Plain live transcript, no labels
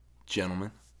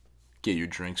Gentlemen, get your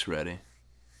drinks ready.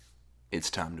 It's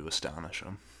time to astonish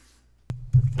them.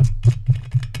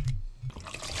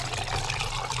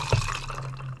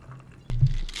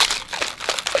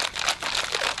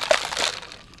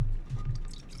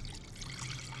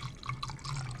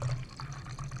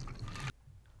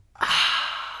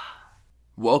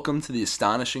 Welcome to the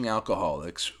Astonishing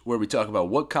Alcoholics, where we talk about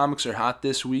what comics are hot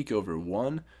this week over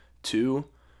 1, 2,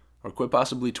 or quite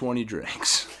possibly 20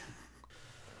 drinks.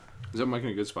 Is that making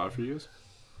a good spot for you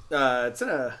guys? It's in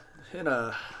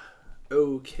a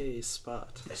okay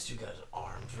spot. This dude got his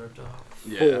arms ripped off.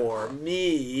 Yeah. For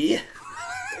me.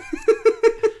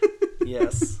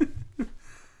 Yes.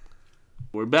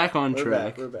 We're back on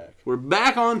track. We're back. We're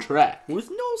back on track. With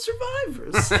no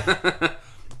survivors.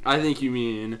 I think you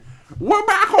mean, we're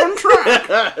back on track.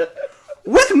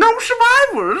 With no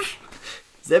survivors.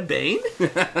 Is that Bane?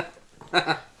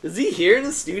 Is he here in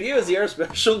the studio? Is he our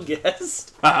special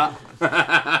guest?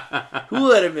 Who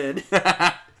let him in?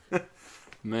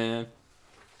 Man.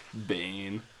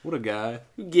 Bane. What a guy.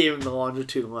 Who gave him the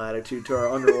longitude and latitude to our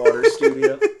underwater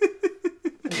studio?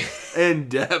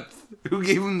 And depth. Who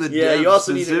gave him the depth? Yeah, you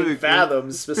also need to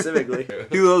fathoms specifically.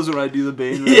 He loves when I do the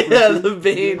Bane Yeah, the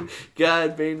Bane.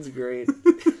 God, Bane's great.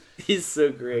 He's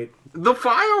so great. The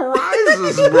fire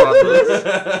rises, brothers.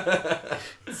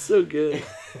 It's so good.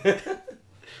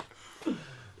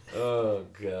 Oh,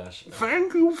 gosh.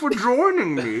 Thank you for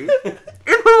joining me in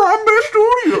Harambe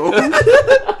Studio.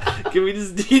 Can we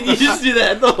just do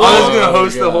that the whole I was going to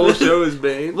host the whole show as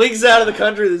Bane. Link's out of the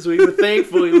country this week, but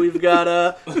thankfully we've got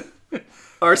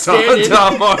our stand-in.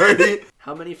 Tom Hardy.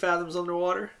 How many fathoms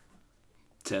underwater?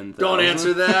 10,000. Don't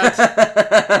answer that.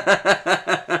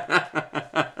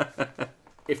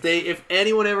 If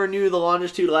anyone ever knew the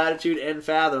longitude, latitude, and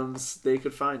fathoms, they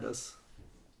could find us.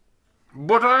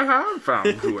 But I have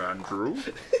found you, Andrew.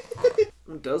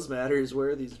 What does matter is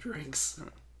where are these drinks.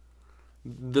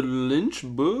 The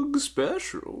Lynchburg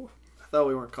Special. I thought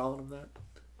we weren't calling them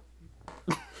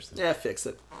that. Yeah, fix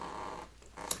it.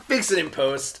 Fix it in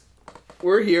post.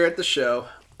 We're here at the show,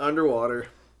 underwater,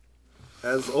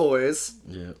 as always.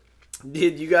 Yeah.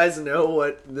 Did you guys know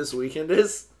what this weekend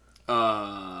is?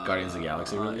 Guardians of the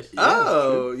Galaxy release?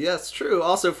 Oh, yes, true.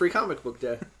 Also, Free Comic Book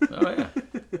Day Oh,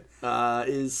 yeah.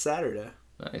 is Saturday.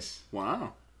 Nice.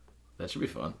 Wow. That should be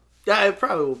fun. Yeah, it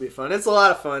probably will be fun. It's a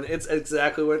lot of fun. It's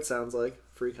exactly what it sounds like.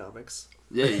 Free comics.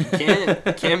 Yeah, you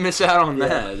can't miss out on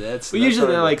that. That's Usually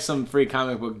hard. they're like some Free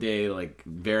Comic Book Day like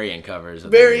variant covers.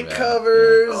 Variant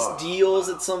covers, deals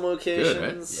at some Good,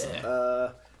 locations. right? Yeah.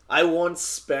 I once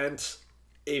spent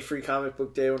a Free Comic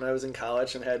Book Day when I was in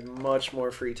college and had much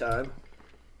more free time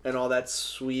and all that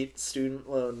sweet student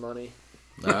loan money.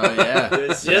 Oh, yeah.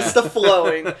 It's just the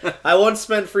flowing. I once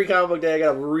spent Free Comic Book Day. I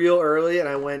got up real early and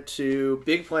I went to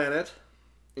Big Planet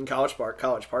in College Park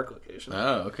location.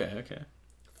 Oh, okay.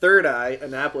 Third Eye,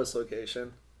 Annapolis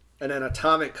location, and then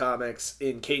Atomic Comics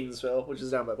in Catonsville, which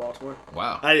is down by Baltimore.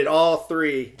 Wow. I did all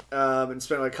three and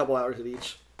spent like a couple hours at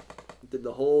each. Did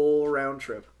the whole round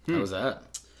trip. How was that?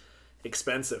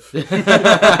 Expensive. Good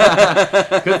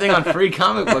thing on Free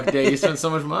Comic Book Day you spent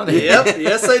so much money. Yep.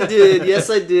 Yes, I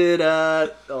did. A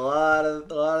lot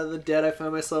of the debt I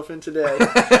found myself in today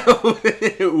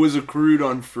It was accrued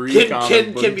on Free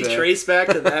Comic Book can be Day. traced back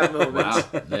to that moment. Wow.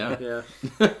 Yeah. Yeah.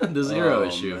 The zero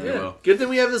issue, if you will. Good thing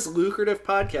we have this lucrative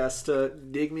podcast to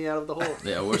dig me out of the hole.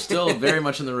 Yeah, we're still very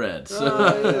much in the red. So.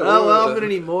 Oh, well, I'm going to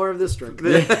need more of this drink.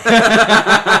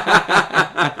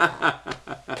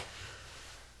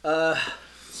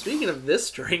 Speaking of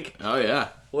this drink, Oh, yeah.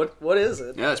 what is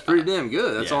it? Yeah, it's pretty damn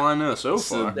good. That's Yeah. all I know so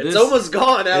far. It's almost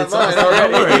gone out of mine Don't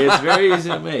already. worry, it's very easy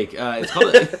to make. It's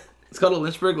called a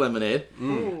Lynchburg Lemonade.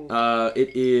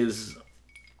 It is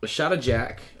a shot of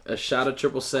Jack, a shot of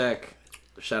triple sec,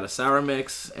 a shot of sour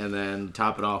mix, and then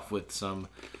top it off with some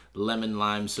lemon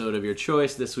lime soda of your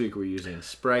choice. This week we're using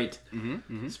Sprite,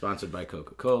 sponsored by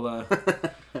Coca-Cola.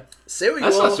 Say what you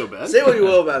That's will. not so bad. Say what you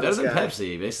will about Better this than guy.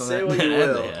 Pepsi, based on Say that what you ad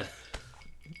will. they had.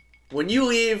 When you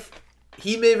leave,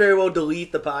 he may very well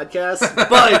delete the podcast,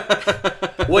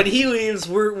 but when he leaves,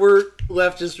 we're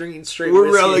left just drinking straight We're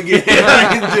whiskey. relegated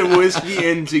to whiskey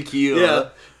and tequila. Yeah.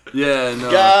 Yeah, no.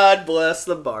 God bless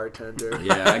the bartender.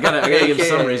 Yeah, I gotta give him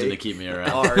some AKA reason to keep me around.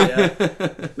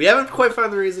 Arya. We haven't quite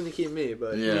found the reason to keep me,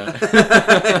 but Yeah,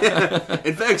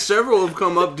 In fact, several have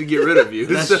come up to get rid of you.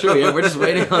 that's true. Yeah, we're just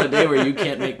waiting on a day where you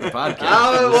can't make the podcast.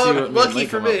 Oh, We'll see well, what lucky Mike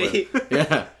for come up me. with.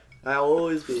 Yeah. I'll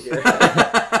always be here.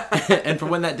 And for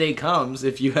when that day comes,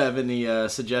 if you have any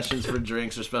suggestions for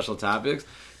drinks or special topics,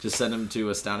 just send them to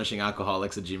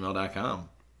astonishingalcoholics@gmail.com.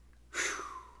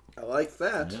 I like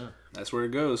that. Yeah. That's where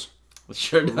it goes. It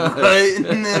sure does. Right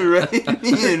in the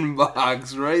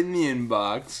inbox. Right in the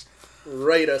inbox.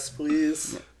 Write us,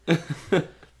 please.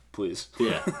 Please.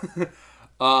 Yeah.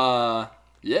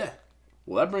 Yeah.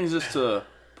 Well, that brings us to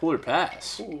pull or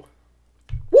pass. Ooh.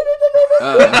 Yeah.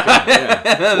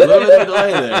 A little bit of a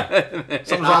delay there.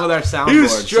 Something's wrong with our soundboard. He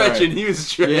was stretching. Sorry. He was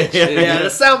stretching. Yeah, the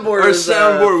soundboard was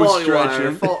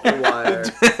stretching. Faulty wire.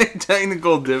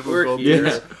 Technical difficulties. We're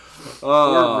here.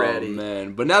 Oh, We're ready.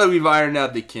 man. But now that we've ironed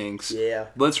out the kinks, Yeah.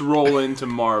 let's roll into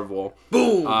Marvel.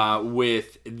 Boom.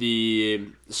 With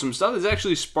some stuff that's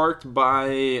actually sparked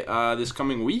by this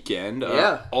coming weekend.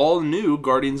 Yeah. All new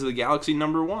Guardians of the Galaxy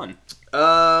 #1.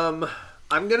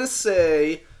 I'm gonna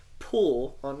say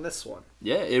pull on this one.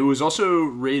 Yeah, it was also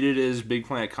rated as Big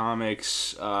Planet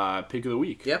Comics pick of the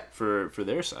week. Yep. For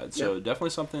their side, so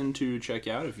definitely something to check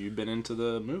out if you've been into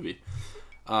the movie.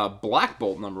 Black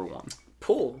Bolt #1.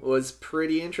 Pull was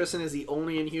pretty interesting. Is the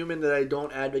only Inhuman that I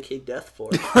don't advocate death for.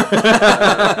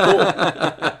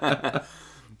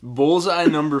 Bullseye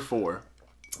 #4.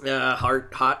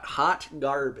 Hot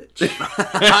garbage.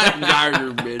 Hot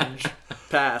garbage.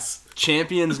 Pass.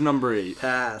 Champions #8.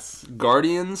 Pass.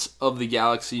 Guardians of the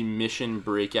Galaxy Mission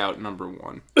Breakout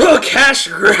 #1. Oh, cash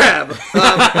grab.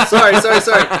 Sorry. Pass.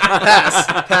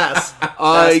 Pass,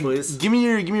 please. Give me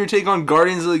your take on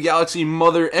Guardians of the Galaxy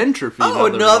Mother Entropy. Oh,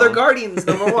 another #1. Guardians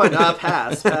 #1.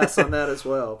 Pass. Pass on that as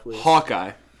well, please.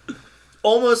 Hawkeye.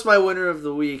 Almost my winner of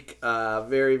the week.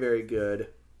 Very, very good.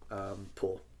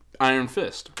 Pull. Iron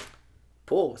Fist.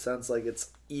 Pull. Sounds like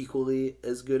it's equally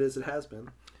as good as it has been.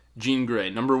 Jean Grey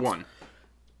 #1.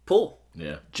 Pull.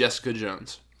 Yeah. Jessica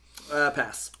Jones.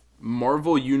 Pass.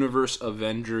 Marvel Universe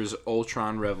Avengers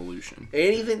Ultron Revolution.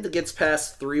 Anything that gets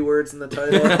past 3 words in the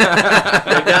title, you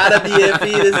gotta be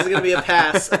iffy. This is gonna be a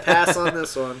pass. A pass on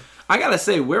this one. I gotta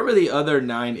say, where were the other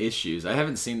 9 issues? I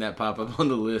haven't seen that pop up on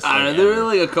the list. I don't know, there are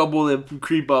like a couple that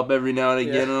creep up every now and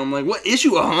again, and I'm like, what,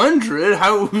 issue 100?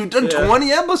 How, we've done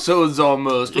 20 episodes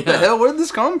almost. What the hell? Where did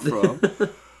this come from?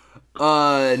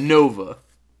 Nova.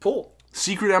 Pull.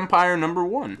 Secret Empire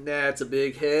 #1. That's a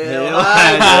big Hail Hail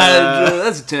Hydra. Hydra.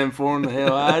 That's a 10 for him, the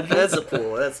Hail Hydra. That's a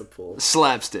pull. That's a pull.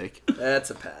 Slapstick. That's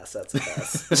a pass. That's a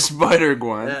pass.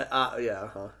 Spider-Gwen. Yeah.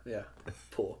 Yeah.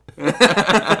 Pull.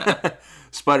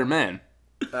 Spider-Man.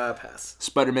 Pass.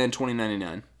 Spider-Man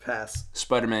 2099. Pass.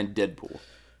 Spider-Man Deadpool.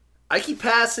 I keep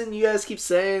passing. You guys keep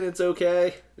saying it's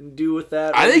okay. And do with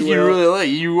that. I think you will. really like.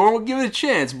 You won't give it a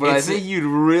chance, but I think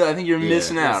you're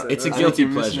missing out. It's a I think guilty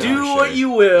you're missing pleasure. out. Do what you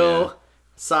will.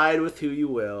 Side with who you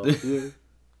will.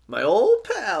 My old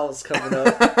pal's coming up.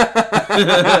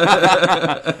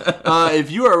 If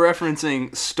you are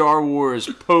referencing Star Wars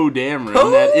Poe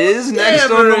Dameron, that is next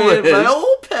on the list. My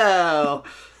old pal.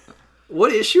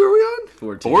 What issue are we on?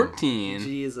 14.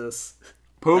 Jesus.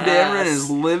 Poe Pass. Dameron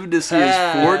has lived to see his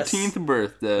Pass. 14th I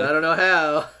birthday. don't know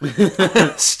how.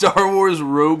 Star Wars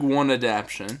Rogue One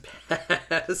adaptation.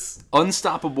 Pass.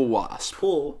 Unstoppable Wasp.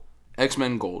 Pull.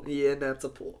 X-Men Gold. Yeah, that's a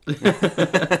pull.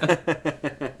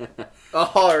 A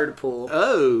hard pull.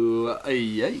 Oh,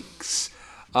 yikes.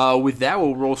 With that,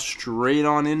 we'll roll straight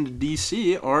on into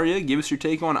DC. Arya, give us your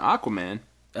take on Aquaman.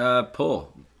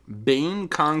 Pull. Bane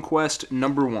Conquest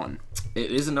 #1.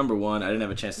 It is a #1. I didn't have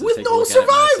a chance to With take no a look at it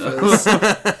survivors.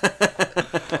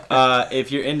 myself.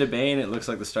 If you're into Bane, it looks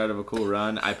like the start of a cool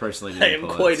run. I personally didn't I am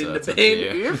pull quite it, so into it's up to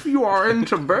Bane. you. If you are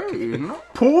into Bane,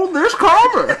 pull this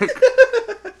comic.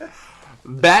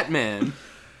 Batman.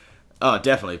 Oh,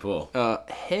 definitely pull.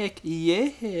 Heck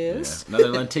yes. Another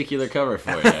lenticular cover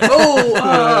for you.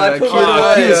 I put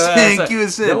Cue my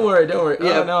us in. Don't worry.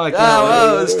 Yeah, no, I can't.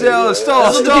 Oh, stall. That's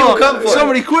what people come for.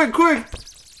 Somebody quick.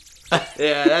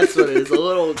 Yeah, that's what it is. A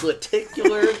little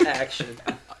lenticular action.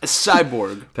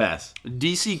 Cyborg. Pass.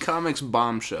 DC Comics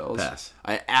bombshells. Pass.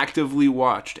 I actively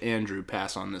watched Andrew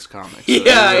pass on this comic. So It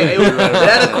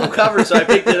had a cool cover, so I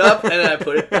picked it up and I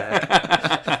put it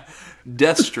back.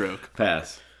 Deathstroke.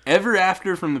 Pass. Ever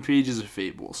After from the Pages of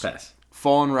Fables. Pass.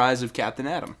 Fall and Rise of Captain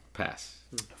Atom. Pass.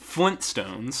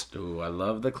 Flintstones. Ooh, I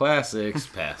love the classics.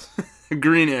 Pass.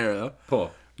 Green Arrow. Pull.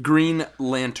 Green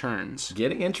Lanterns.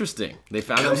 Getting interesting. They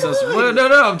found themselves. Well, no,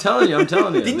 I'm telling you.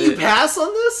 Didn't you pass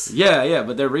on this? Yeah,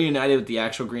 but they're reunited with the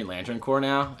actual Green Lantern Corps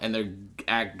now, and they're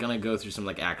gonna go through some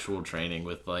like actual training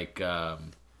with like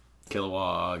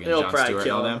Kilowog and It'll Jon probably Stewart and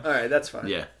kill all him. them. All right, that's fine.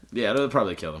 Yeah, they'll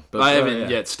probably kill them. But I haven't yeah.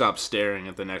 yet stopped staring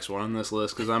at the next one on this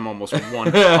list because I'm almost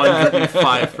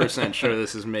 105% sure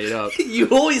this is made up. You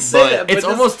always say But that, but It's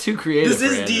almost too creative. this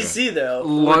is for Andrew. DC though.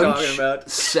 We're talking Lunch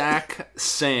about. Sack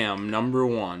Sam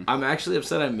 #1. I'm actually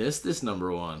upset I missed this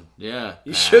 #1. Yeah,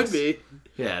 You pass. should be.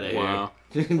 Yeah, out of Wow.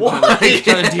 here. Why?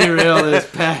 Trying to derail this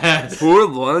pass. Poor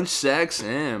Lunch Sack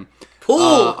Sam.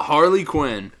 Pull. Harley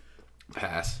Quinn.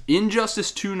 Pass.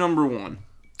 Injustice 2 #1.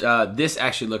 This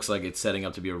actually looks like it's setting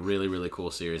up to be a really, really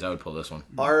cool series. I would pull this one.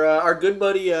 Our good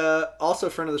buddy, also a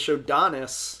friend of the show,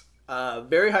 Donis,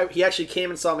 very high. He actually came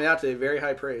and saw me out today. Very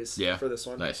high praise for this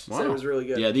one. Nice. Said it was really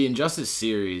good. Yeah, the Injustice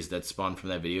series that spawned from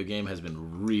that video game has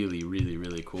been really, really,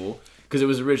 really cool. Because it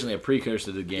was originally a precursor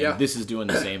to the game. Yeah. This is doing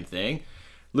the same thing.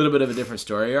 A little bit of a different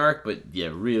story arc, but yeah,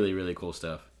 really, really cool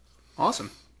stuff.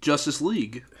 Awesome. Justice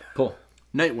League. Pull.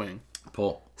 Nightwing.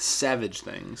 Pull. Savage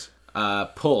Things.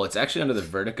 Pull. It's actually under the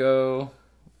Vertigo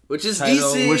Which is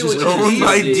title, DC. Which is owned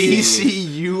by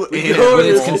DCU. but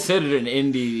it's considered an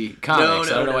indie comic,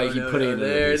 so I don't know why you keep putting it in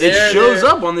there, the DC. It shows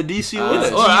up on the DC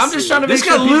list. Well, I'm just trying to make This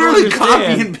sure guy people literally copy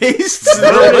understand. and pastes.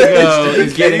 Vertigo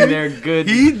is getting their good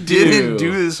He didn't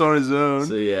due. do this on his own.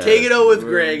 So yeah, Take it out with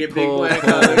Greg at Big Pull- Black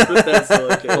Comics with that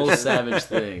silicon. Pull Savage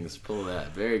Things. Pull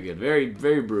that. Very good. Very,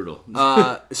 very brutal.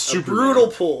 Super Brutal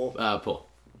pull. Pull.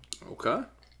 Okay.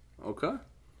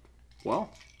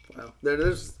 Well, Wow.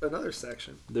 There's another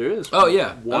section. there is. Oh,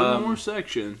 yeah. One more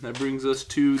section. That brings us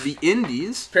to the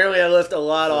Indies. Apparently, I left a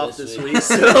lot off this this week. week,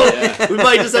 so we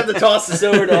might just have to toss this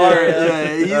over to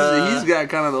Arya. Yeah, he's got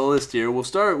kind of the list here. We'll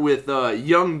start with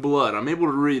Young Blood. I'm able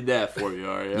to read that for you,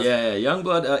 Arya. Yeah,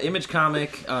 Youngblood, Image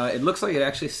comic. It looks like it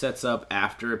actually sets up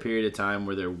after a period of time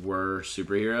where there were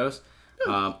superheroes.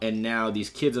 And now these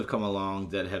kids have come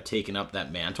along that have taken up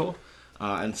that mantle.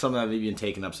 And some have even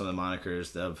taken up some of the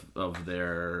monikers of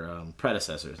their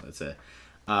predecessors, let's say.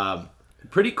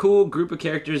 Pretty cool group of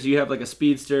characters. You have like a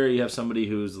speedster. You have somebody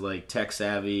who's like tech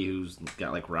savvy, who's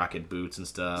got like rocket boots and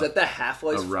stuff. Is that the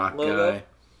Half-Life a rock logo? guy?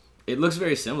 It looks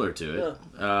very similar to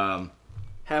it.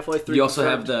 Half-Life 3. You also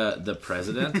have confirmed. the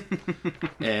president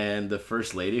and the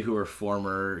first lady who are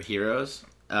former heroes.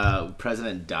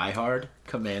 President Diehard,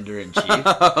 Commander in Chief.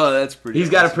 Oh, that's pretty. He's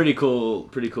got a pretty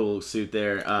cool suit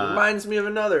there. Reminds me of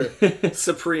another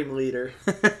Supreme Leader.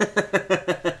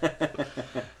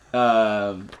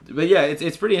 But yeah,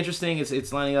 it's pretty interesting.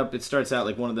 It's lining up. It starts out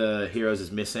like one of the heroes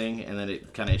is missing, and then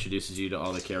it kind of introduces you to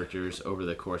all the characters over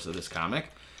the course of this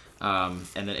comic. And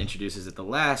then introduces at the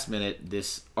last minute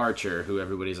this Archer, who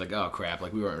everybody's like, oh crap,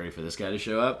 like we weren't ready for this guy to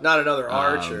show up. Not another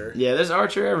Archer. Yeah, there's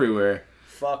Archer everywhere.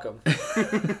 Fuck him.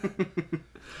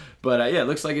 But yeah, it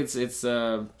looks like it's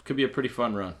could be a pretty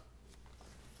fun run.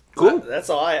 Cool. That's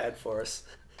all I had for us.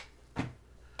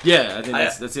 Yeah, I think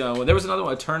that's the only one. There was another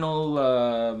one,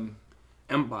 Eternal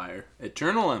Empire.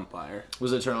 Eternal Empire.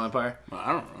 Was it Eternal Empire? Well,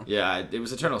 I don't know. Yeah, it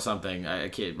was Eternal something. I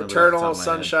can't remember. Eternal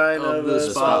Sunshine of the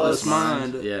Spotless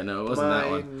Mind. Yeah, no, it wasn't that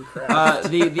one.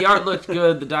 The art looked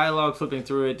good. The dialogue flipping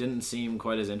through it didn't seem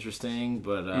quite as interesting,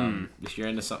 but if you're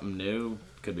into something new,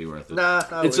 could be worth it. Nah,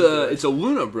 It's a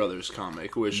Luna Brothers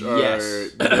comic, which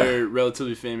Yes. they're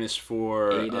relatively famous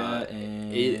for. Ada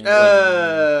and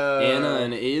Anna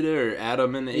and Ada, or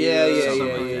Adam and Ada.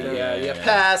 something like that. Yeah.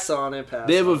 Pass on it.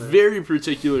 They have a very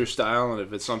particular style, and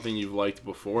if it's something you've liked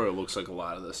before, it looks like a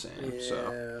lot of the same. Yeah.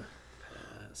 So,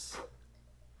 Pass.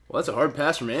 well, that's a hard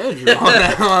pass from Andrew on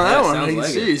that one. I sounds can like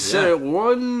see. it, He said it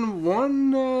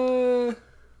one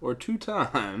or two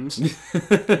times.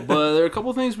 But there are a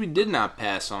couple things we did not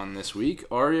pass on this week.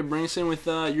 Arya, bring us in with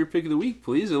your pick of the week,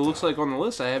 please. It looks like on the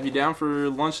list I have you down for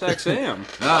Lunch Sack Sam.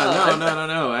 No.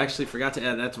 I actually forgot to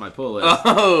add that to my pull list.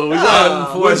 Oh,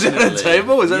 was that a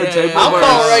typo? Was that a typo? I'll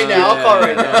call right now.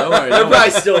 Don't worry. They're probably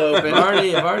still open.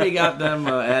 I've already got them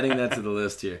adding that to the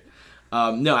list here.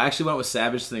 No, I actually went with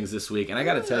Savage Things this week, and I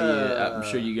got to tell you, I'm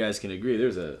sure you guys can agree.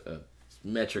 There's a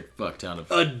metric fuck ton of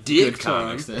dick good ton.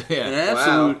 comics. An Yeah.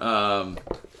 absolute.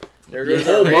 There goes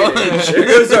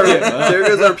our there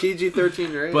goes our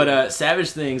PG-13 rating. But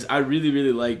Savage Things, I really,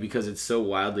 really like because it's so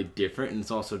wildly different, and it's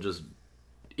also just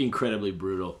incredibly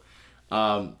brutal.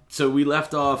 So we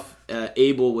left off,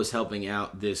 Abel was helping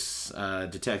out this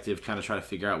detective kind of try to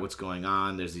figure out what's going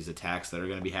on. There's these attacks that are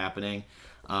going to be happening.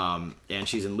 And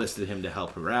she's enlisted him to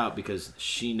help her out because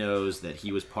she knows that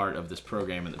he was part of this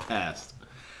program in the past.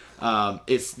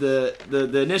 It's the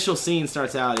initial scene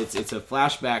starts out, it's a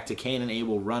flashback to Cain and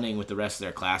Abel running with the rest of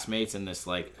their classmates in this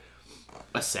like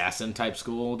assassin type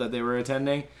school that they were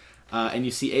attending. And you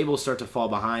see Abel start to fall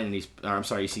behind, and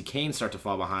you see Cain start to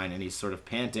fall behind, and he's sort of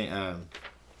panting.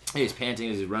 He's panting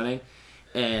as he's running,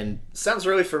 and sounds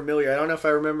really familiar. I don't know if I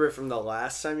remember it from the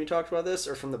last time you talked about this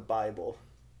or from the Bible.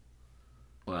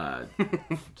 yeah.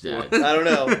 I don't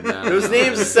know. Those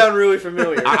names sound really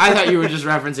familiar. I thought you were just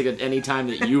referencing at any time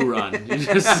that you run. You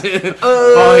just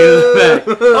falling in the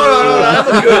back. No, I'm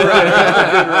a good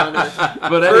runner.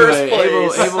 But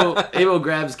anyway, Abel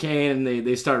grabs Cain, and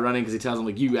they start running because he tells him,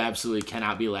 like, you absolutely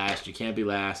cannot be last. You can't be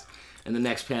last. And the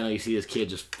next panel, you see this kid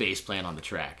just face plant on the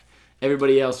track.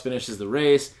 Everybody else finishes the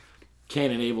race.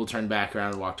 Cain and Abel turn back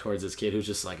around and walk towards this kid who's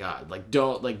just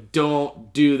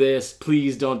don't do this.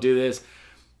 Please don't do this.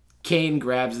 Cain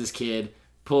grabs this kid,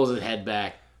 pulls his head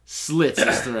back, slits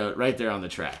his throat right there on the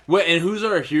track. Wait, and who's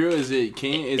our hero? Is it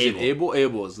Cain? Is it Abel?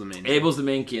 Abel is the main. Abel's the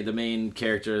main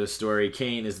character of the story.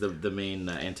 Cain is the main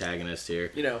antagonist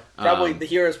here. Probably the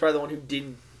hero is probably the one who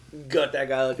didn't gut that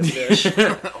guy like a fish.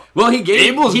 Well,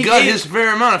 Abel's got his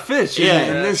fair amount of fish.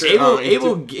 Yeah,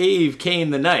 Abel gave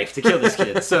Cain the knife to kill this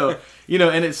kid. So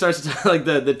and it starts to like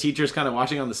the teachers kind of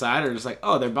watching on the side are just like,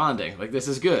 oh, they're bonding. Like this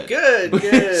is good. Good.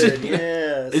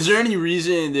 Yes. Is there any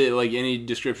reason that any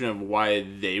description of why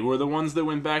they were the ones that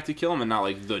went back to kill him and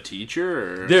not the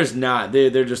teacher? Or? There's not.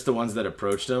 They're just the ones that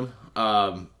approached him.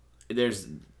 There's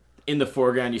in the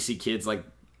foreground you see kids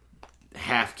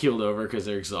half keeled over because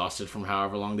they're exhausted from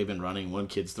however long they've been running. One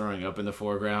kid's throwing up in the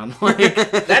foreground.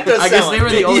 That does. I guess they were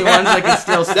the only ones that could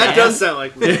still stand. That does sound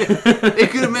like me. It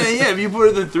could have been. If you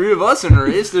put the three of us in a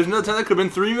race, there's no time. That could have been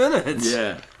 3 minutes.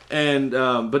 Yeah, and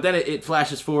but then it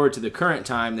flashes forward to the current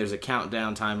time. There's a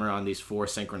countdown timer on these 4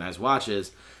 synchronized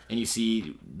watches, and you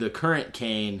see the current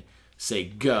Cain say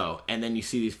go, and then you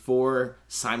see these 4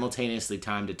 simultaneously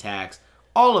timed attacks.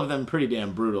 All of them pretty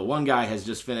damn brutal. One guy has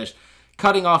just finished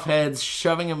cutting off heads,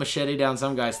 shoving a machete down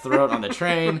some guy's throat on the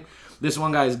train. This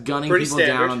one guy is gunning pretty people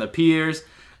standard. down on the piers.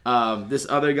 This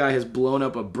other guy has blown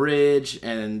up a bridge,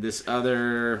 and this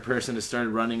other person has started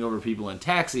running over people in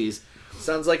taxis.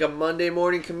 Sounds like a Monday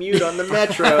morning commute on the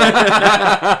metro.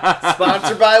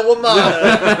 Sponsored by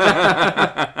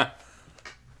WMATA.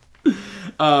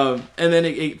 And then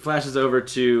it flashes over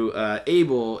to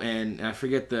Abel, and I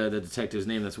forget the detective's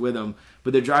name that's with him,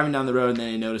 but they're driving down the road, and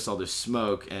then they notice all this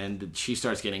smoke, and she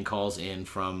starts getting calls in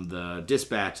from the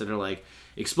dispatch that are like,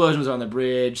 explosions on the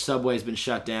bridge, subway's been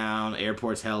shut down,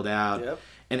 airport's held out. Yep.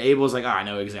 And Abel's like, I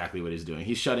know exactly what he's doing.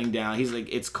 He's shutting down. He's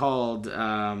like, it's called,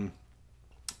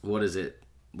 what is it?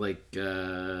 Was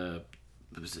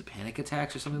it Panic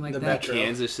Attacks or something like The that? Metro.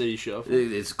 Kansas City Shuffle.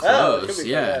 It's close, it could be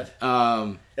yeah.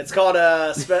 It's called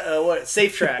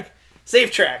Safe Track.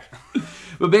 Safe Track.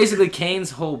 But basically,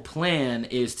 Kane's whole plan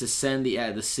is to send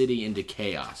the city into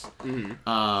chaos.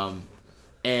 Mm-hmm.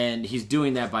 And he's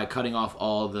doing that by cutting off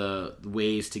all the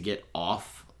ways to get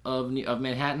off of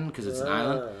Manhattan, because it's an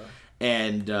island.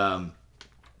 And no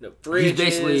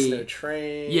bridges, no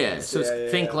trains. Yeah, so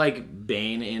think like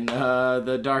Bane in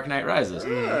The Dark Knight Rises.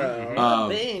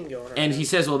 Bane going on. And he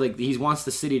says, he wants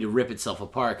the city to rip itself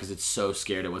apart because it's so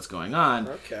scared of what's going on.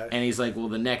 Okay. And he's like, well,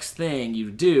 the next thing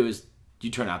you do is you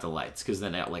turn out the lights, because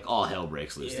then all hell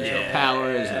breaks loose. There's no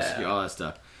power, there's no security, all that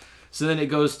stuff. So then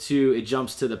it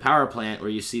jumps to the power plant where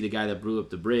you see the guy that blew up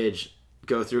the bridge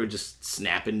go through and just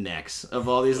snapping necks of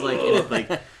all these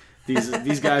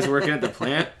these guys working at the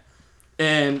plant.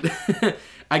 And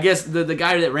I guess the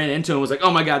guy that ran into him was like,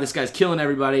 oh my god, this guy's killing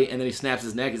everybody. And then he snaps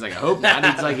his neck. He's like, I hope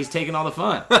not. He's taking all the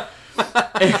fun.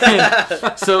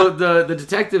 And so the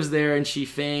detective's there, and she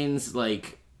feigns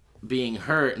being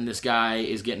hurt, and this guy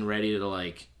is getting ready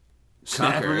to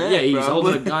Snap her her. neck, Yeah, he's probably.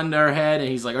 holding a gun to her head, and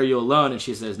he's like, are you alone? And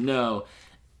she says no.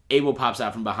 Abel pops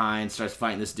out from behind, starts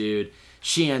fighting this dude.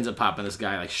 She ends up popping this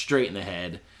guy straight in the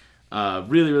head.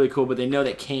 Really, really cool. But they know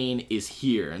that Cain is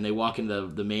here, and they walk into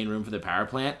the main room for the power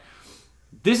plant.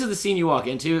 This is the scene you walk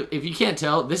into. If you can't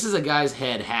tell, this is a guy's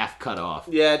head half cut off.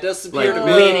 Yeah, it does appear to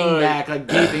be. Leaning back,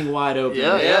 gaping wide open.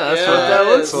 Yeah, that's what that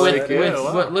looks like. With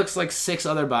what looks like 6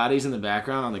 other bodies in the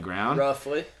background on the ground.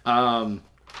 Roughly.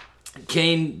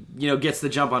 Cain, gets the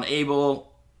jump on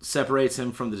Abel, separates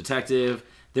him from the detective.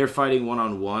 They're fighting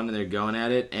one-on-one, and they're going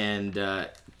at it, and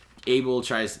Abel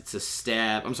tries to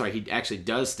stab... I'm sorry, he actually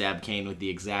does stab Cain with the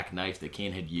exact knife that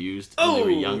Cain had used when they were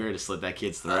younger to slit that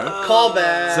kid's throat. Call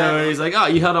back. So he's like, oh,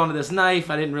 you held on to this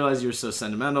knife. I didn't realize you were so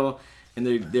sentimental. And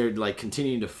they're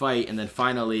continuing to fight, and then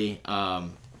finally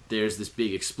there's this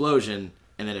big explosion,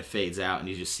 and then it fades out, and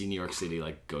you just see New York City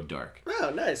go dark.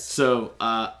 Oh, nice. So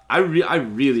I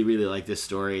really, really like this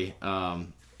story.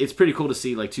 It's pretty cool to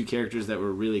see 2 characters that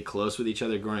were really close with each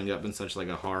other growing up in such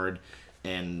a hard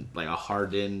and a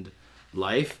hardened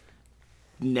life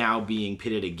now being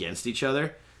pitted against each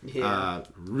other. Yeah.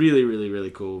 Really, really,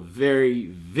 really cool. Very,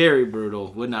 very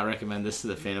brutal. Would not recommend this to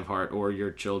the faint of heart or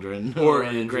your children or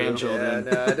Andrew. grandchildren.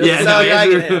 Yeah, no, it doesn't sound like I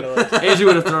can handle it. Andrew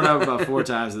would have thrown up about 4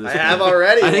 times at this I point. have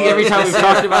already. I think every time we've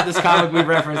talked about this comic, we've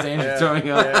referenced Andrew throwing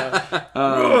up.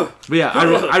 Yeah. But yeah,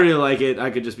 I really like it.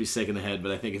 I could just be sick in the head,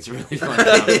 but I think it's a really fun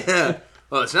comic. Yeah.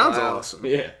 Well, it sounds Wow. awesome.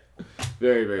 Yeah.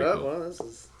 Very, very Oh, cool. well, this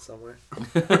is somewhere.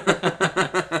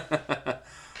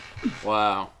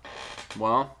 Wow.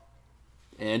 Well,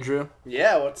 Andrew,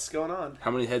 Yeah, what's going on?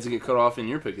 how many heads get cut off in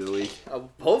your pick of the week?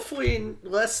 Hopefully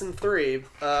less than 3.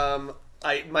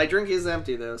 My drink is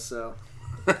empty though, so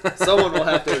someone will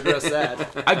have to address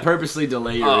that. I purposely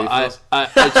delay your Oh, refills.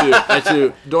 I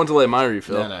too. Don't delay my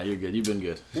refill. No, you're good. You've been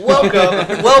good.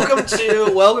 Welcome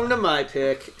to my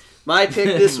pick. My pick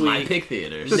this week. My pick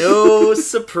theaters. No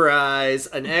surprise,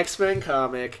 an X-Men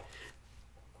comic,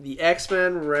 the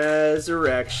X-Men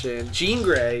Resurrection, Jean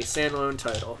Grey standalone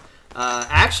title.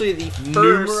 Actually, the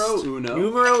first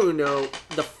numero uno,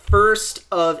 the first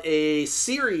of a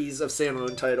series of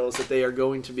standalone titles that they are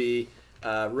going to be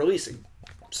releasing.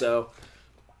 So,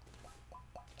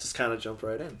 just kind of jump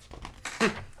right in.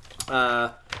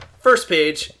 First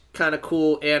page, kind of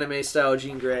cool anime style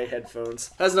Jean Grey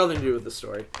headphones. Has nothing to do with the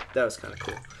story. That was kind of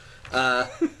cool.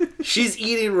 She's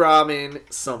eating ramen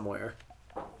somewhere.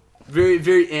 Very,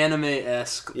 very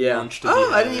anime-esque lunch to be I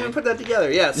didn't having. even put that together.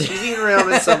 Yes, she's eating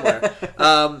ramen somewhere.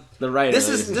 The writer. This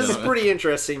is pretty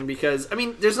interesting because I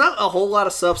mean, there's not a whole lot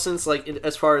of substance like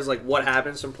as far as like what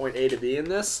happens from point A to B in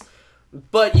this,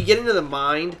 but you get into the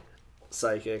mind,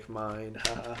 psychic mind,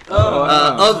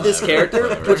 of this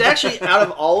character, which actually out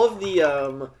of all of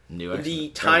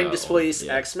the time displaced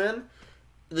X-Men,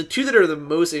 the two that are the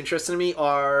most interesting to me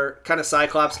are kind of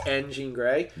Cyclops and Jean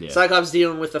Grey. Yeah. Cyclops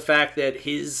dealing with the fact that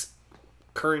his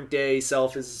current day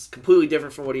self is completely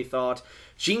different from what he thought.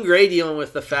 Jean Grey dealing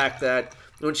with the fact that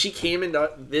when she came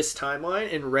into this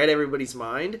timeline and read everybody's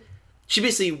mind, she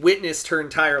basically witnessed her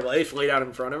entire life laid out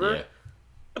in front of her,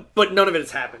 but none of it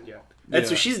has happened yet. And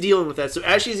so she's dealing with that. So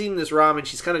as she's eating this ramen,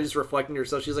 she's kind of just reflecting to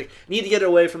herself. She's like, need to get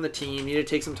away from the team, need to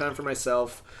take some time for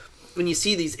myself. When you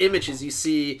see these images, you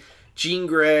see Jean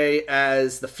Grey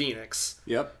as the Phoenix.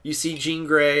 Yep. You see Jean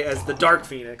Grey as the Dark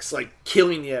Phoenix, like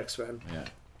killing the X-Men. Yeah.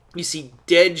 You see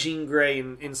dead Jean Grey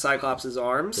in Cyclops'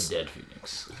 arms. The dead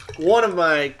Phoenix. One of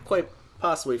my quite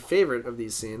possibly favorite of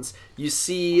these scenes. You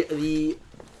see the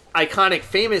iconic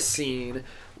famous scene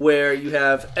where you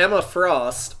have Emma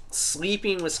Frost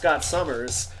sleeping with Scott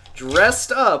Summers,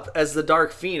 dressed up as the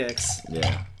Dark Phoenix.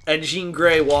 Yeah. And Jean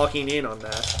Grey walking in on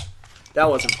that. That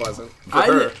wasn't pleasant for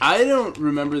her. I don't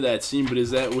remember that scene, but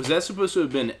was that supposed to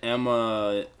have been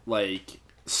Emma like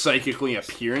psychically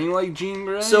appearing like Jean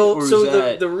Grey?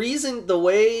 The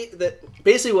way that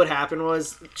basically what happened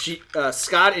was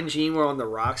Scott and Jean were on the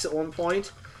rocks at one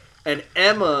point, and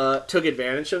Emma took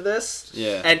advantage of this.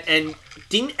 Yeah. And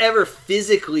didn't ever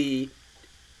physically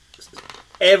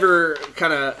ever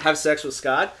kind of have sex with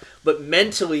Scott, but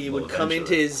mentally would come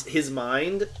into his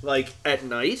mind like at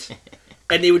night.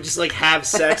 And they would just, like, have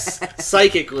sex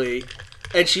psychically.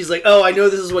 And she's like, oh, I know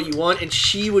this is what you want. And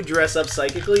she would dress up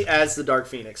psychically as the Dark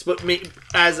Phoenix. But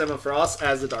as Emma Frost,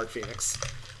 as the Dark Phoenix.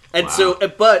 And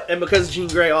because Jean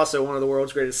Grey, also one of the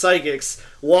world's greatest psychics,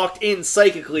 walked in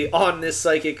psychically on this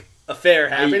psychic affair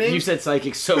happening. You said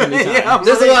psychic so many times.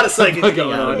 There's a lot of psychics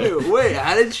going on. Wait,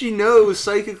 how did she know it was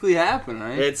psychically happen,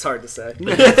 right? It's hard to say. Who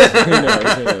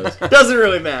knows? Doesn't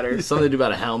really matter. Something to do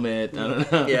about a helmet. I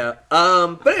don't know. Yeah.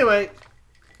 But anyway,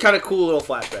 kind of cool little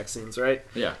flashback scenes, right?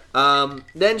 Yeah.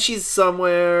 Then she's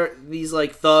somewhere, these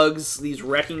like thugs, these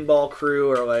wrecking ball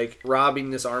crew are like robbing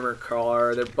this armored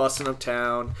car, they're busting up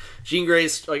town. Jean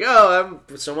Grey's like, oh,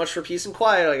 I'm so much for peace and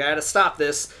quiet, like I gotta stop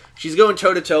this. She's going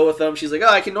toe to toe with them. She's like, oh,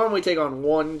 I can normally take on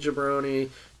one jabroni,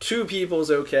 2 people's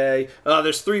okay.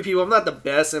 There's 3 people. I'm not the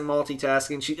best at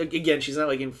multitasking. She's not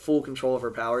like in full control of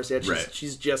her powers yet.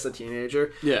 She's just a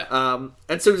teenager. Yeah.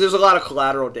 And so there's a lot of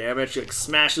collateral damage. She like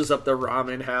smashes up the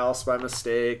ramen house by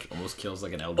mistake. Almost kills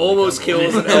an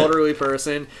elderly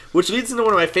person, which leads into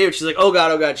one of my favorites. She's like, oh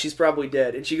god, she's probably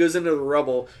dead. And she goes into the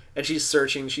rubble and she's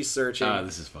searching. This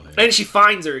is funny. And she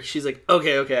finds her. She's like,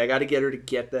 okay, I got to get her to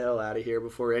get the hell out of here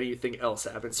before anything else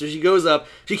happens. So she goes up.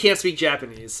 She can't speak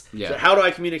Japanese. Yeah. So how do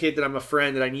I communicate that I'm a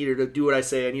friend, that I need her to do what I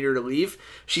say, I need her to leave?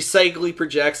 She psychically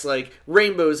projects like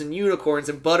rainbows and unicorns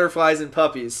and butterflies and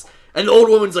puppies. And the old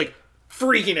woman's like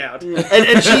freaking out.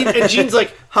 And Jean's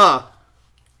like, huh.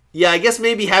 Yeah, I guess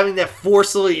maybe having that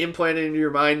forcibly implanted into your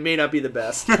mind may not be the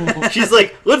best. She's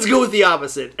like, let's go with the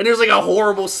opposite. And there's like a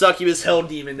horrible succubus hell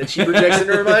demon that she projects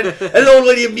into her mind. And the old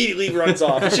lady immediately runs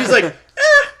off. And she's like,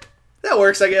 that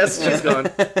works, I guess. She's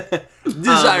gone.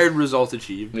 Desired result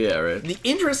achieved. Yeah, right. The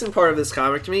interesting part of this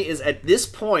comic to me is at this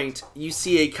point, you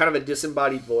see a kind of a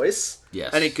disembodied voice.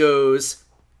 Yes. And it goes,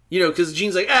 because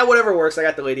Jean's like, whatever works. I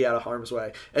got the lady out of harm's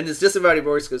way. And this disembodied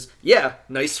voice goes, yeah,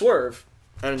 nice swerve.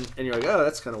 And you're like, oh,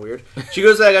 that's kind of weird. She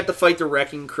goes, I got to fight the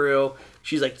wrecking crew.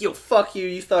 She's like, yo, fuck you.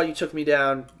 You thought you took me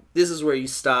down. This is where you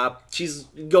stop. She's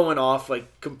going off,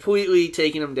 like, completely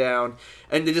taking him down.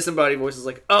 And the disembodied voice is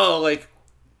like, oh, like,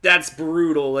 that's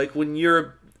brutal. Like, when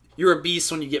you're you're a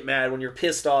beast when you get mad. When you're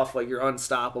pissed off, like, you're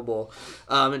unstoppable.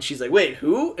 And she's like, wait,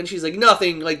 who? And she's like,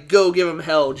 nothing. Like, go give him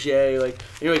hell, Jay. Like,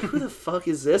 and you're like, who the fuck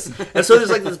is this? And so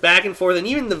there's, like, this back and forth. And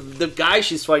even the guy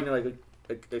she's fighting, like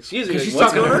excuse me. Like, she's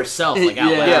what's talking to going on? herself, like,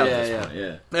 out loud.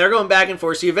 Yeah. They're going back and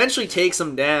forth. She eventually takes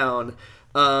him down.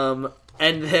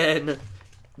 And then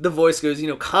the voice goes,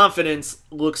 confidence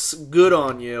looks good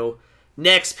on you.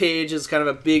 Next page is kind of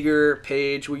a bigger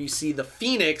page where you see the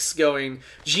Phoenix going,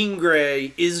 Jean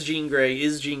Grey, is Jean Grey,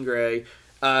 is Jean Grey.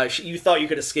 You thought you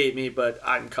could escape me, but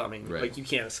I'm coming. Right. Like, you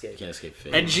can't escape. Can't escape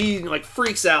fate. And Jean, like,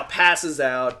 freaks out, passes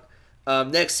out.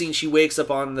 Next scene, she wakes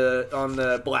up on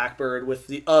the Blackbird with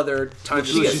the other time.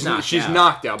 She's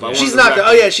knocked out. By she's one of knocked the out.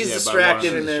 Oh yeah, she's by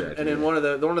distracted, one. and then one of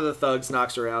the thugs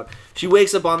knocks her out. She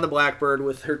wakes up on the Blackbird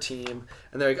with her team,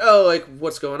 and they're like, "Oh, like,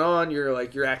 what's going on?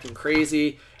 You're acting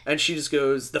crazy." And she just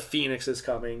goes, "The Phoenix is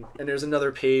coming." And there's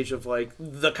another page of, like,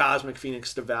 the Cosmic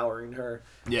Phoenix devouring her.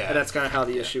 Yeah. And that's kind of how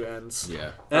the issue ends. Yeah.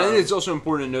 And I think it's also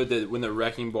important to note that when the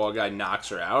Wrecking Ball guy knocks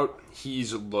her out,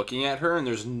 he's looking at her and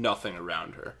there's nothing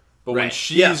around her. But when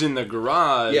she's in the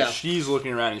garage, she's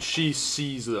looking around and she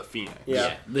sees the Phoenix.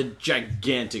 Yeah. The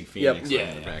gigantic Phoenix. Yep.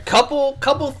 in the back.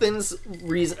 Couple things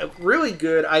really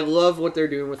good. I love what they're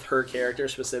doing with her character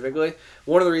specifically.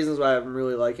 One of the reasons why I'm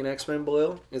really liking X-Men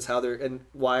Blue is how they're, and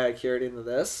why I carried into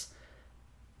this.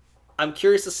 I'm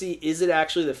curious to see, is it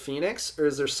actually the Phoenix or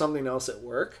is there something else at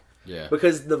work? Yeah.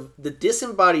 Because the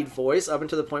disembodied voice up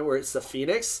until the point where it's the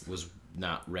Phoenix Was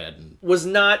not red. was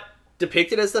not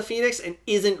depicted as the Phoenix and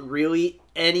isn't really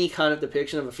any kind of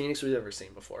depiction of a Phoenix we've ever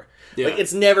seen before. Yeah. Like,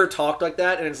 it's never talked like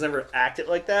that and it's never acted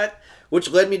like that, which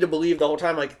led me to believe the whole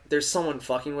time, like, there's someone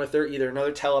fucking with her, either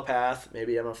another telepath,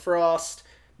 maybe Emma Frost,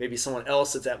 maybe someone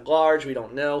else that's at large, we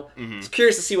don't know. Mm-hmm. It's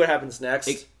curious to see what happens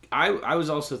next. I was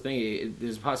also thinking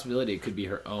there's a possibility it could be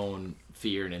her own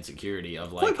fear and insecurity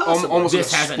of, like, Quite possible. almost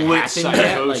this a hasn't split happened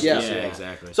yet. Like, psychosis. yeah, Yeah.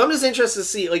 exactly. So I'm just interested to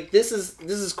see, like, this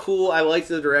is cool. I like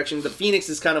the direction. The Phoenix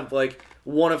is kind of like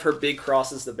one of her big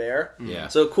crosses to bear. Yeah.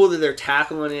 So cool that they're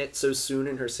tackling it so soon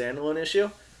in her standalone issue.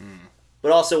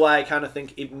 But also why I kind of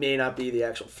think it may not be the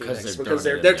actual Phoenix because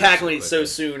they're they're throwing it in tackling it so quickly.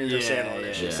 soon in their standalone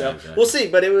issue. yeah, So exactly. we'll see.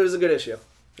 But it was a good issue.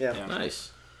 Yeah.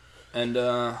 Nice. And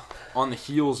on the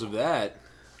heels of that,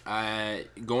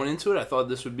 going into it, I thought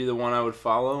this would be the one I would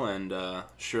follow, and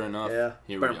sure enough, Yeah.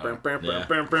 here we are. Yeah.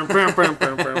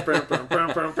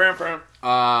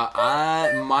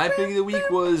 My pick of the week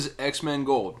was X-Men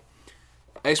Gold.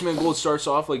 X-Men Gold starts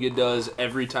off like it does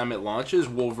every time it launches,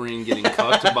 Wolverine getting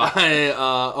cucked by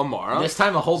Amara. This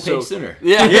time a whole page sooner.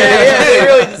 Yeah. They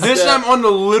really just, This time on the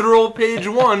literal page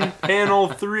 1, panel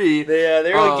 3.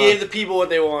 They really gave the people what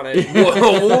they wanted.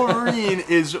 Wolverine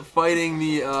is fighting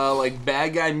the like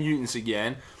bad guy mutants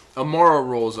again. Amara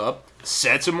rolls up,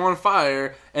 sets him on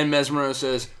fire, and Mesmero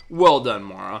says, "Well done,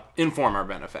 Mara. Inform our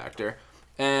benefactor."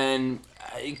 And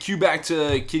cue back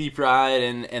to Kitty Pryde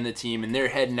and the team, and they're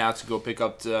heading out to go pick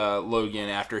up Logan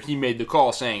after he made the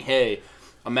call saying, "Hey,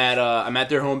 I'm at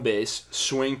their home base.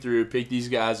 Swing through, pick these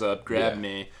guys up, grab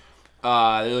me."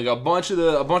 They're like a bunch of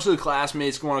the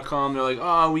classmates want to come. They're like,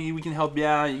 "Oh, we can help you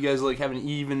out. You guys like have an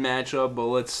even matchup, but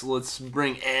let's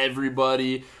bring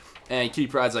everybody." And Kitty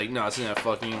Pryde's like, "No, it's in a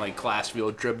fucking like class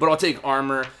field trip, but I'll take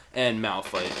Armor and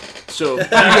Malphite." So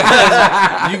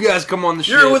you guys come on the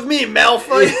ship. You're with me,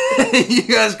 Malphite. You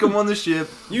guys come on the ship.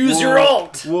 Use your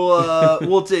alt.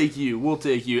 We'll take you. We'll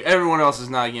take you. Everyone else is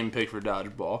not getting picked for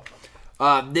dodgeball.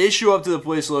 They show up to the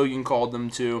place Logan called them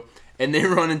to, and they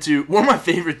run into one of my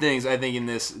favorite things I think in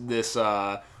this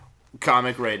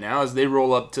comic right now is they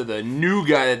roll up to the new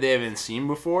guy that they haven't seen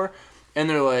before, and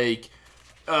they're like,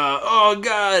 "Oh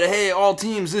God! Hey, all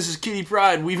teams! This is Kitty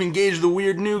Pryde. We've engaged the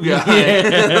weird new guy.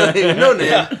 Like, no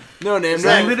name, no name.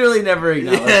 I literally never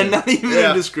acknowledged Yeah, it. not even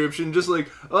a description. Just like,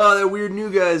 oh, that weird new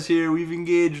guy's here. We've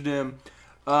engaged him."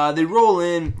 They roll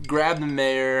in, grab the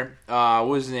mayor. What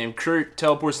was his name? Kurt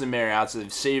teleports the mayor out, so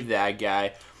they've saved that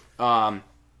guy.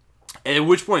 At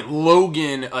which point,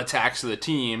 Logan attacks the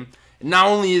team. Not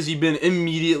only has he been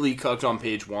immediately cucked on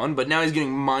page 1, but now he's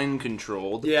getting mind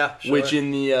controlled. Yeah, sure. Which in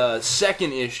the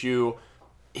second issue,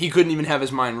 he couldn't even have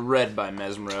his mind read by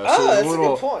Mesmero. Oh, So that's a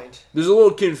good point. there's a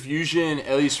little confusion,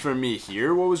 at least for me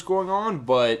here, what was going on.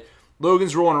 But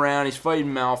Logan's rolling around. He's fighting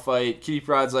Malphite. Kitty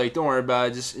Pryde's like, "Don't worry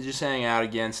about it. Just hang out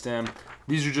against him.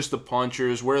 These are just the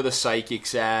punchers. Where are the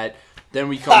psychics at?" Then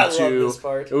we come I love this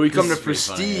part. to This is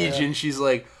Prestige, pretty funny, and she's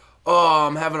like, "Oh,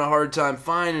 I'm having a hard time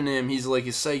finding him. He's like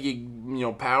his psychic,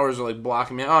 powers are like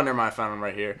blocking me. Oh, never mind. I found him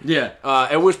right here." Yeah.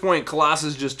 At which point,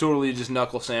 Colossus just totally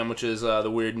knuckle sandwiches the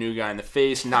weird new guy in the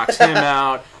face, knocks him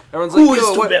out. Everyone's like, Who is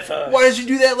 "Yo, to be first?" why did you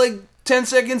do that like 10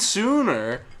 seconds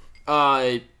sooner?"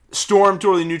 Storm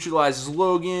totally neutralizes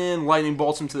Logan. Lightning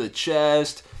bolts him to the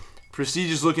chest.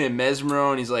 Prestige is looking at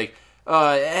Mesmero, and he's like,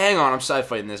 hang on, I'm side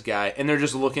fighting this guy. And they're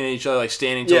just looking at each other, like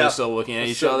standing totally still looking at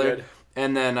each other. Good.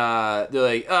 And then they're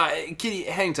like, Kitty,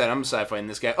 hang tight, I'm side fighting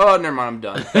this guy. Oh, never mind, I'm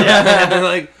done. And they're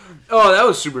like, oh, that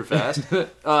was super fast.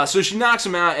 So she knocks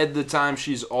him out. At the time,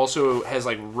 she's also has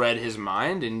like read his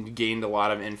mind and gained a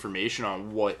lot of information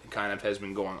on what kind of has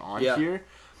been going on here.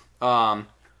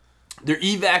 They're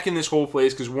evacuating this whole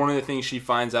place because one of the things she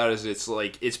finds out is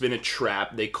it's been a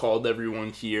trap. They called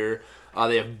everyone here.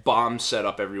 They have bombs set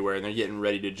up everywhere, and they're getting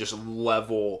ready to just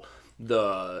level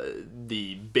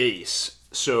the base.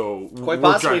 So quite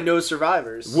possibly no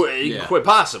survivors. Quite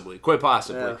possibly.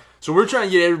 Yeah. So we're trying to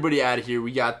get everybody out of here.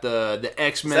 We got the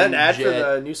X-Men. Is that an ad for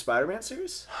the new Spider-Man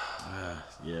series?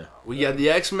 Yeah. We got the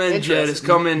X-Men jet is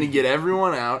coming to get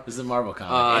everyone out. This is a Marvel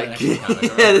comic.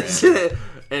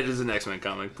 It is an X-Men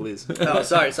comic, please. Oh,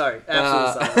 sorry.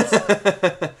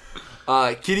 Absolute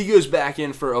silence. Kitty goes back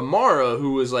in for Amara,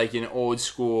 who was like an old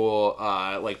school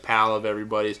like pal of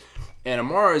everybody's. And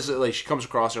Amara's like, she comes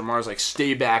across her. Amara's like,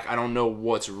 stay back. I don't know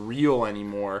what's real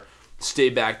anymore. Stay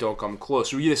back. Don't come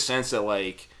close. So we get a sense that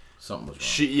like something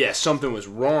was wrong. Something was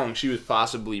wrong. She was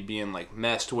possibly being like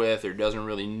messed with, or doesn't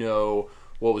really know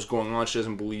what was going on. She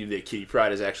doesn't believe that Kitty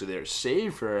Pryde is actually there to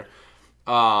save her.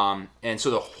 And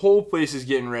so the whole place is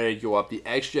getting ready to go up. The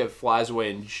X-Jet flies away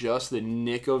in just the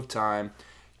nick of time.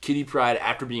 Kitty Pryde,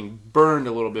 after being burned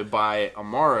a little bit by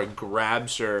Amara,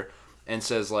 grabs her and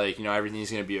says, like, you know, everything's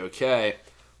going to be okay.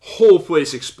 Whole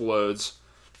place explodes.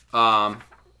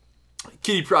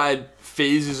 Kitty Pryde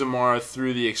phases Amara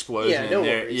through the explosion.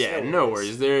 No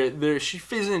worries. She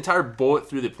phased an entire bullet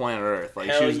through the planet Earth.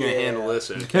 Like, she was going to handle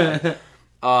this. Okay.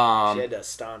 She had to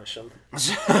astonish him.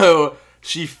 So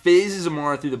she phases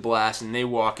Amara through the blast, and they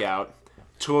walk out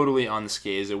totally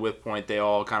unscathed. At which point, they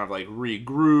all kind of, like,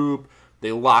 regroup.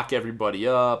 They lock everybody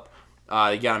up.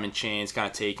 They got him in chains, kind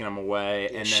of taking him away.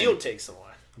 And S.H.I.E.L.D. takes him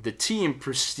away. The team,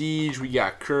 Prestige, we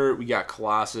got Kurt, we got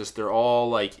Colossus. They're all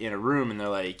like in a room, and they're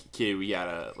like, "Kid, we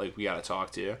gotta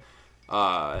talk to you."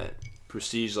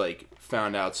 Prestige like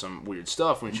found out some weird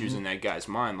stuff when she was in that guy's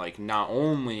mind. Like, not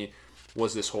only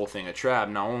was this whole thing a trap,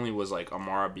 not only was like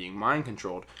Amara being mind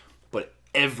controlled, but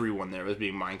everyone there was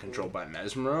being mind controlled by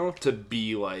Mesmero to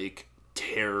be like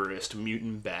terrorist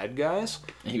mutant bad guys.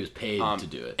 And he was paid to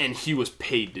do it. And he was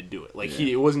paid to do it. Like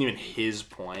it wasn't even his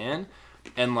plan.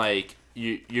 And like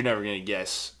you're never gonna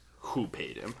guess who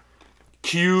paid him.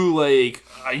 Q, like,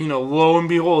 lo and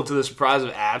behold, to the surprise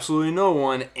of absolutely no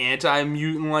one,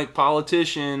 anti-mutant like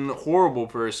politician, horrible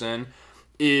person,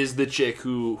 is the chick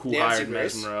who hired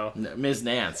Mesmero. Ms.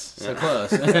 Nance. So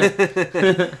close.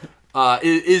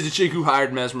 Is the chick who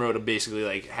hired Mesmero to basically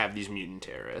like have these mutant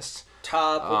terrorists.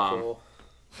 Topical.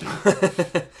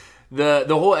 The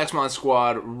whole X-Mon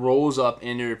squad rolls up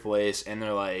into your place, and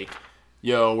they're like,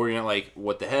 yo, we're gonna, like,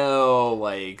 what the hell,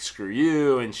 like, screw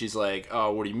you. And she's like,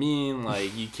 oh, what do you mean?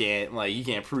 Like, you can't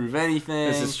prove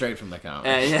anything. This is straight from the comic.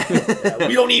 Yeah,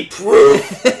 we don't need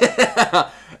proof.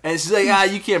 And she's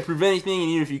like, you can't prove anything,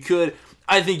 and even if you could,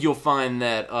 I think you'll find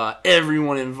that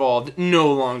everyone involved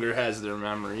no longer has their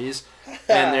memories.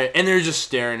 And they're just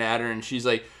staring at her, and she's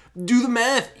like, do the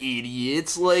math,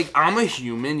 idiots. Like, I'm a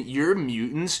human, you're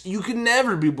mutants. You could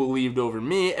never be believed over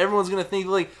me. Everyone's gonna think,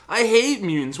 like, I hate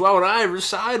mutants. Why would I ever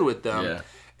side with them? Yeah.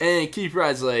 And Kitty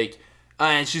Pryde's like,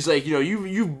 and she's like,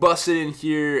 you've busted in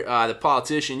here, the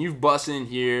politician, you've busted in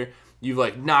here. You've,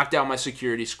 like, knocked out my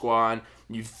security squad.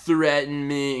 You've threatened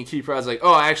me. And Kitty Pryde's like,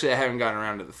 oh, actually, I haven't gotten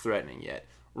around to the threatening yet.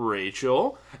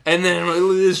 Rachel. And then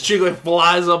this chick, like,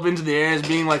 flies up into the air and is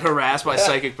being, like, harassed by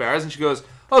psychic powers. And she goes,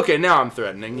 okay, now I'm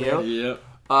threatening you.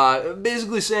 Yeah.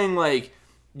 Basically saying, like,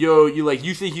 yo,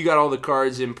 you think you got all the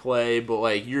cards in play, but,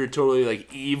 like, you're a totally,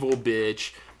 like, evil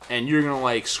bitch, and you're gonna,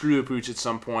 like, screw the pooch at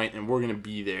some point, and we're gonna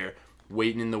be there,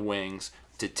 waiting in the wings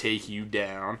to take you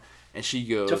down. And she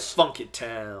goes, to Funk It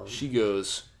Town. She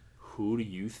goes, who do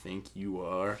you think you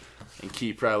are? And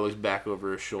Kitty Pryde looks back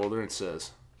over her shoulder and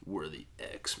says, we're the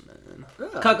X-Men.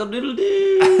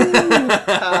 Cock-a-doodle-doo.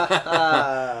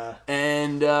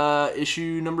 And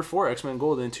issue number 4, X-Men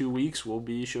Gold, in 2 weeks, we'll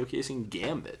be showcasing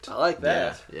Gambit. I like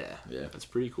that. Yeah. That's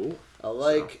pretty cool. I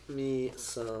like me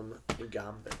some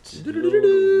Gambit.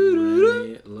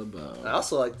 I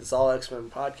also like this All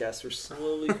X-Men podcast. We're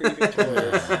slowly creeping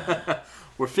towards.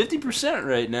 We're 50%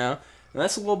 right now. And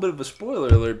that's a little bit of a spoiler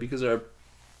alert because our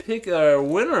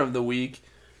winner of the week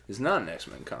is not an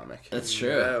X-Men comic. That's true.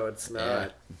 No, it's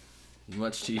not. Yeah.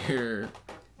 Much to your...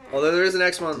 Although there is an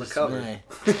X-Men on the cover.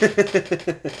 There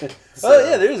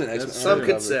is an X-Men. Some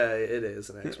could say it is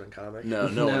an X-Men comic. No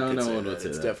one would say that.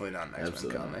 It's definitely not an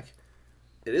X-Men comic.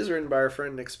 It is written by our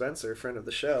friend Nick Spencer, friend of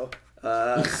the show.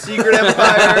 Secret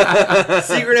Empire,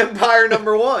 Secret Empire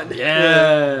 #1.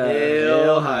 Yeah.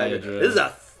 Hail Hydra. This is a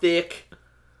thick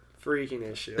freaking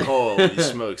issue. Holy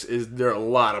smokes! There are a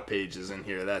lot of pages in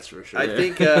here? That's for sure.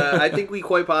 I think we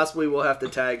quite possibly will have to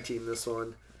tag team this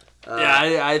one.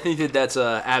 I think that's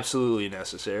absolutely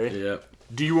necessary. Yep.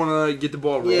 Do you want to get the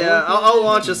ball rolling? Yeah, I'll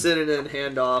launch us in and then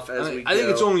hand off as we go. I think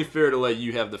it's only fair to let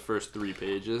you have the first 3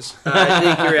 pages. I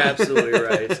think you're absolutely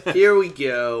right. Here we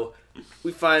go.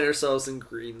 We find ourselves in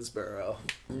Greensboro,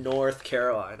 North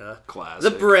Carolina. Classic.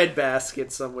 The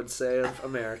breadbasket, some would say, of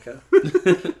America.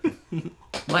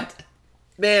 What?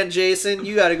 Man, Jason,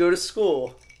 you gotta go to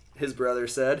school, his brother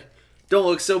said. Don't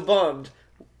look so bummed.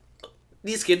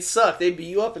 These kids suck. They beat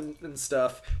you up and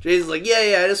stuff. Jason's like,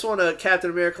 yeah, I just want a Captain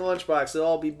America lunchbox. It'll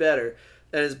all be better.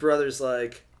 And his brother's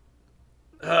like,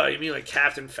 oh, you mean like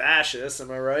Captain Fascist? Am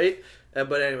I right?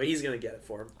 But anyway, he's going to get it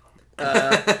for him.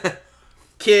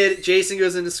 Jason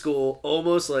goes into school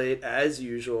almost late, as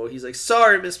usual. He's like,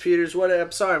 sorry, Miss Peters. What?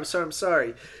 I'm sorry.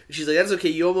 And she's like, that's okay.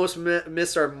 You almost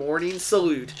missed our morning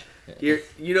salute. You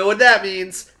know what that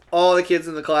means. All the kids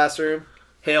in the classroom,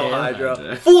 Hail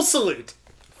Hydra. Full salute.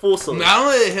 Not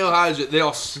only the Hail Hydra, they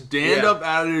all stand up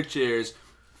out of their chairs,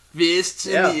 fists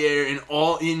in the air, and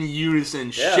all in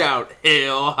unison shout,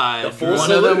 Hail Hydra.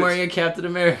 One of them wearing a Captain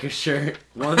America shirt.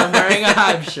 One of them wearing a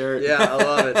Hive shirt. Yeah, I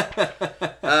love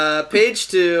it. Page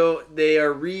 2, they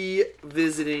are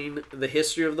revisiting the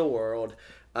history of the world.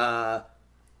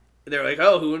 They're like,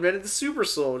 oh, who invented the super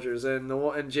soldiers?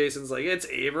 And Jason's like, it's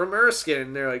Abram Erskine.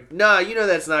 And they're like, nah, you know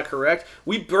that's not correct.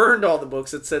 We burned all the books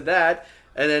that said that.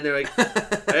 And then they're like,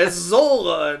 it's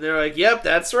Zola. And they're like, yep,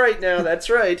 that's right now. That's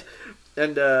right.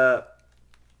 And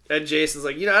Jason's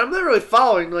like, I'm not really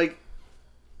following. Like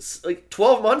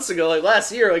 12 months ago, like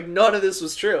last year, like none of this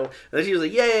was true. And then she was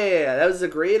like, yeah, that was a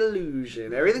great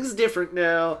illusion. Everything's different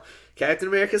now. Captain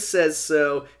America says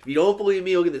so. If you don't believe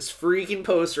me, look at this freaking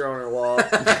poster on our wall.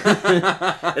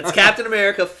 It's Captain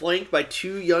America flanked by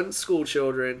 2 young school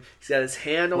children. He's got his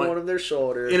hand on one of their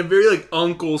shoulders. In a very like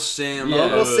Uncle Sam.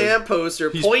 Uncle Sam poster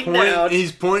pointing out.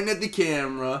 He's pointing at the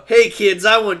camera. Hey kids,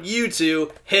 I want you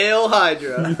to Hail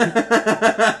Hydra.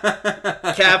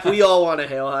 Cap, we all want a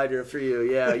Hail Hydra for you.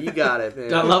 Yeah, you got it,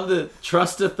 man. I love the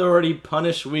trust authority,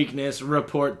 punish weakness,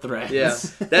 report threats. Yeah,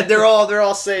 that they're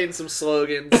all saying some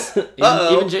slogans.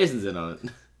 Even Jason's in on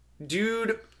it.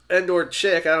 Dude or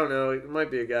chick, I don't know, it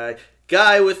might be a guy.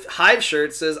 Guy with Hive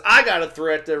shirt says, I got a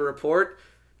threat to report.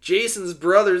 Jason's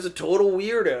brother's a total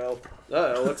weirdo.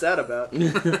 Uh-oh, what's that about?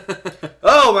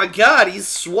 Oh my god, he's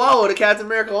swallowed a Captain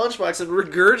America lunchbox and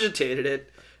regurgitated it.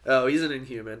 Oh, he's an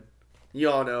Inhuman. You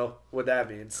all know what that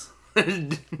means.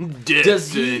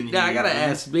 Does he? Now I gotta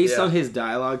ask, based on his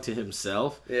dialogue to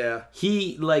himself,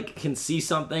 he like can see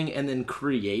something and then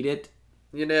create it.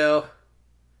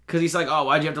 Because he's like, oh,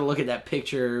 why'd you have to look at that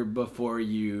picture before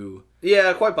you...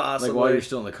 Yeah, quite possibly. Like, while you're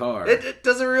still in the car. It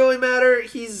doesn't really matter.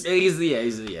 It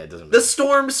doesn't matter. The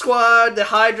Storm Squad, the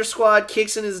Hydra Squad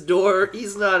kicks in his door.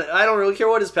 He's not... I don't really care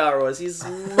what his power was. He's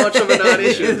much of a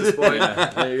non-issue at this point. Yeah,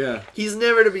 there you go. He's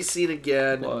never to be seen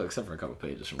again. Well, except for a couple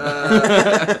pages from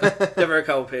never a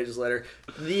couple pages later.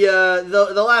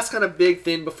 The last kind of big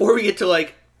thing, before we get to,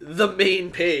 like, the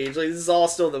main page. Like, this is all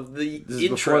still the this intro. Is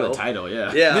before the title,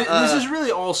 yeah. This is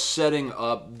really all setting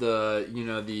up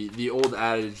the old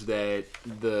adage that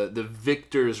the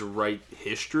victors write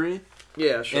history.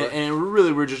 Yeah, sure. And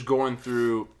really, we're just going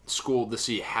through school to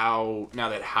see how, now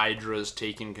that Hydra's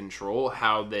taken control,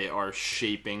 how they are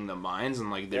shaping the minds and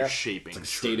like they're shaping. It's like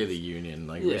State of the Union,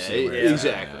 like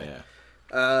exactly.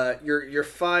 Your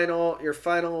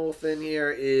final thing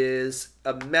here is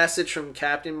a message from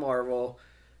Captain Marvel,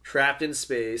 trapped in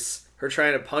space. Her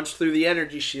trying to punch through the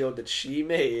energy shield that she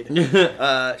made.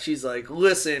 She's like,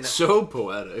 listen. So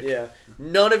poetic. Yeah.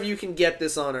 None of you can get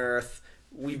this on Earth.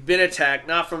 We've been attacked,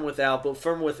 not from without, but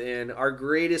from within. Our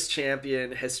greatest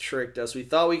champion has tricked us. We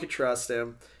thought we could trust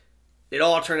him. It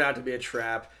all turned out to be a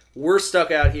trap. We're stuck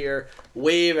out here.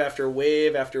 Wave after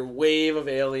wave after wave of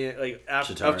alien, of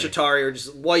Chitauri are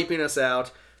just wiping us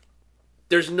out.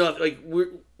 There's nothing, like,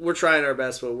 we're trying our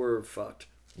best, but we're fucked.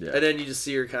 Yeah. And then you just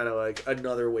see her kind of like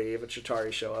another wave of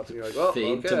Chitauri show up, and you're like, oh,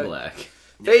 Fade to black.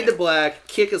 Fade to black.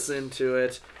 Kick us into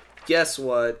it. Guess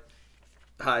what?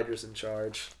 Hydra's in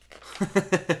charge.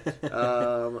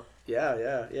 Yeah.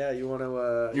 You want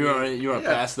to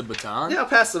pass the baton? Yeah, I'll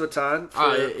pass the baton.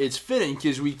 It's fitting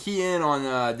because we key in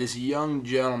on this young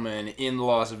gentleman in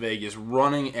Las Vegas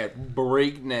running at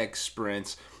breakneck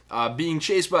sprints, being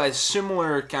chased by a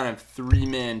similar kind of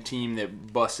 3-man team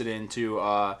that busted into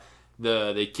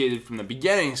the kid from the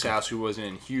beginning's house who was an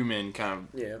Inhuman kind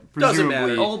of doesn't matter.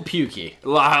 presumably Old Pukey.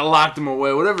 locked him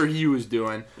away, whatever he was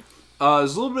doing.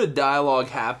 There's a little bit of dialogue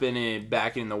happening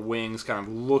back in the wings, kind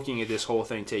of looking at this whole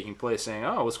thing taking place, saying,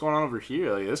 "Oh, what's going on over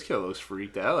here? Like, this kid looks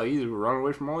freaked out. Like, he's running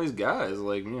away from all these guys.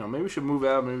 Like, maybe we should move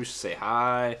out. Maybe we should say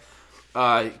hi."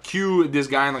 This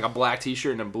guy in like a black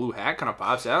t-shirt and a blue hat kind of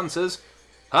pops out and says,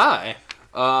 "Hi."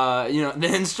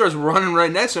 Then starts running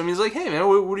right next to him. He's like, "Hey, man,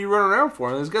 what are you running around for?"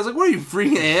 And this guy's like, "What are you,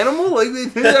 freaking animal? Like,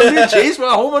 I'm being chased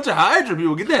by a whole bunch of Hydra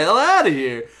people. Get the hell out of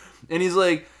here." And he's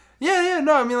like, Yeah,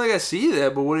 no, I mean, like, I see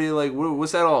that, but what are you, like,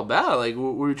 what's that all about? Like,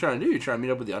 what are you trying to do? You trying to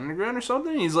meet up with the Underground or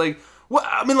something? And he's like, what?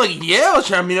 I mean, like, yeah, I was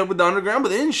trying to meet up with the Underground, but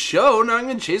they didn't show. Now I'm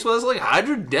getting chased by this, like,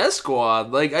 Hydra Death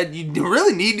Squad. Like, you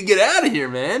really need to get out of here,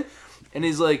 man. And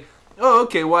he's like, oh,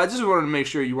 okay, well, I just wanted to make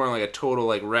sure you weren't, like, a total,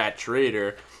 like, rat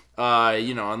traitor.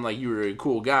 And, like, you were a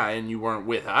cool guy and you weren't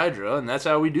with Hydra, and that's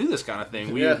how we do this kind of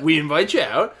thing. We invite you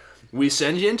out. We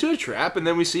send you into a trap, and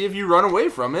then we see if you run away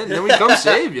from it, and then we come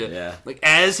save you. Yeah. Like,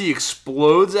 as he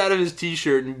explodes out of his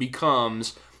t-shirt and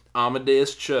becomes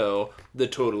Amadeus Cho, the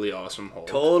totally awesome Hulk.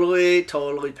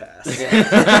 Totally pass.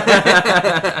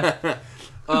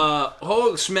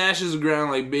 Hulk smashes the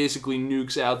ground, like, basically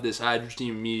nukes out this Hydra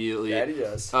team immediately. Yeah, he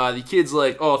does. The kid's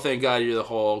like, oh, thank God you're the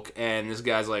Hulk, and this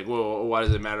guy's like, whoa, why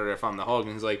does it matter if I'm the Hulk?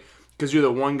 And he's like, because you're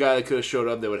the one guy that could have showed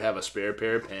up that would have a spare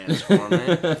pair of pants for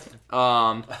me.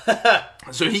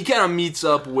 So he kind of meets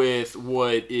up with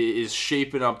what is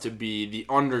shaping up to be the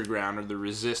Underground or the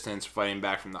Resistance fighting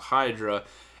back from the Hydra.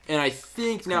 And I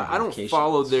think, now, I don't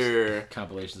follow their...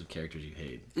 compilations of characters you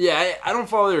hate. Yeah, I don't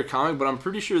follow their comic, but I'm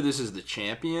pretty sure this is the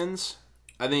Champions.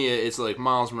 I think it's like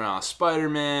Miles Morales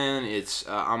Spider-Man, it's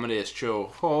Amadeus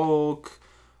Cho Hulk...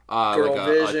 Girl like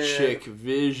Vision. a chick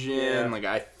Vision. Yeah. Like,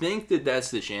 I think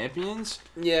that's the Champions.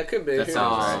 Yeah, it could be. That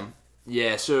sounds right.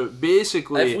 Yeah, so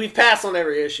basically... We pass on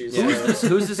every issue. So.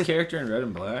 Who's this character in Red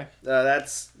and Black?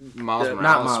 That's... Miles Morales.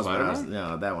 Not Miles Spider-Man? Morales.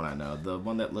 No, that one I know. The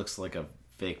one that looks like a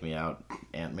fake me out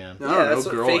Ant-Man. I don't know, that's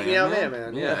girl Fake Me Out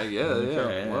Ant-Man. Man. Yeah. Okay,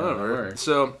 yeah, whatever.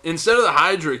 So, instead of the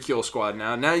Hydra kill squad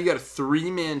now you got a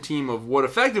 3-man team of what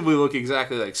effectively look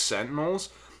exactly like Sentinels,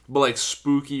 but like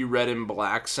spooky red and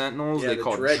black Sentinels they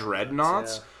call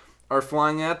Dreadnoughts are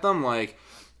flying at them. Like,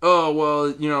 oh,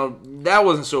 well, that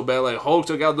wasn't so bad. Like, Hulk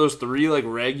took out those 3, like,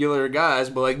 regular guys,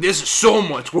 but, like, this is so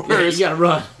much worse. Yeah, you gotta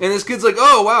run. And this kid's like,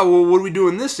 oh, wow, well, what do we do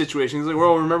in this situation? He's like,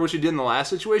 well, remember what you did in the last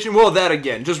situation? Well, that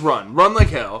again. Just run. Run like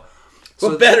hell.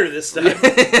 But better this time.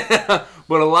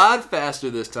 But a lot faster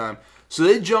this time. So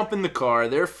they jump in the car.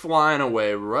 They're flying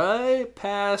away right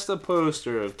past a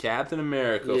poster of Captain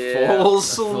America. Full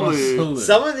salute.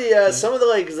 Some of the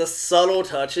like the subtle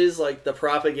touches, like the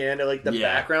propaganda, like the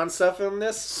background stuff in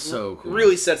this, so cool.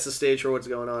 Really sets the stage for what's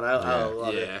going on. I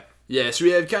love it. Yeah, so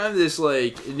we have kind of this,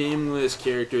 like, nameless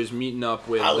characters meeting up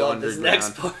with the Underground. This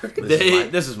next part.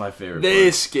 This is my favorite They part.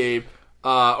 escape.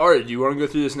 Alright, do you want to go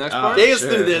through this next part? Take us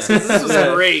through this, because this was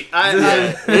great.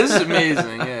 This is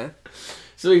amazing, yeah.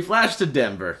 So we flash to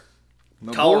Denver.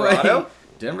 Colorado?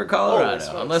 Denver,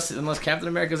 Colorado. Unless Captain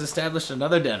America's established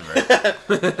another Denver.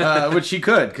 Which he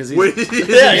could, because he's...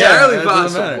 entirely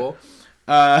possible.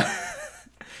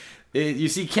 You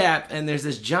see Cap, and there's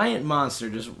this giant monster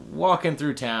just walking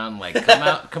through town, like,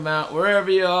 come out,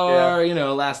 wherever you are. Yeah.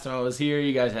 Last time I was here,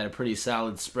 you guys had a pretty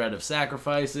solid spread of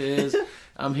sacrifices.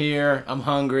 I'm here, I'm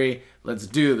hungry, let's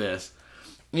do this.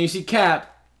 And you see Cap,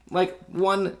 like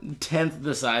 1/10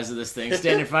 the size of this thing,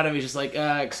 standing in front of me, just like,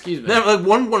 excuse me. Like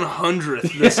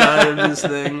 1/100th the size of this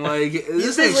thing. Like,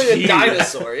 this He's like a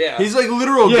dinosaur, yeah. He's like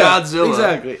literal Godzilla.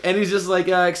 Exactly. And he's just like,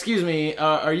 excuse me,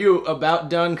 are you about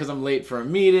done? Because I'm late for a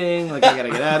meeting. Like, I gotta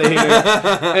get out of here.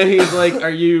 And he's like, are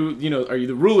you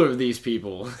the ruler of these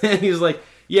people? And he's like,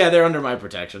 yeah, they're under my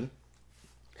protection.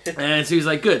 And so he's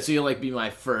like, good. So you'll like be my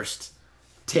first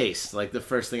taste, like the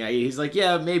first thing I eat. He's like,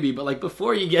 yeah, maybe, but like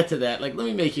before you get to that, like let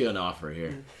me make you an offer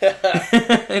here.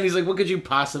 And he's like, what could you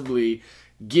possibly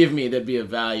give me that'd be of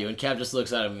value? And Cap just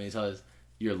looks at him and he tells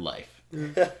your life.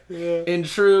 In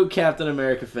true Captain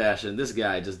America fashion, this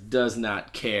guy just does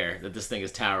not care that this thing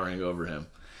is towering over him.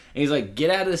 And he's like, get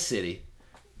out of the city,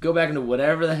 go back into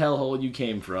whatever the hellhole you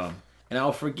came from, and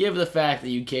I'll forgive the fact that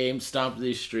you came, stomped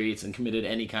these streets, and committed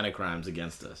any kind of crimes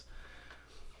against us.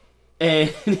 And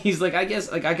he's like, I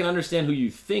guess, like, I can understand who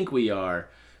you think we are,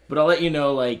 but I'll let you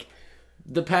know, like,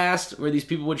 the past where these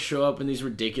people would show up in these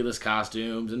ridiculous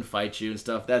costumes and fight you and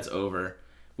stuff, that's over.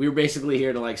 We were basically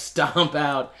here to, like, stomp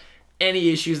out any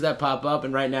issues that pop up,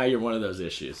 and right now you're one of those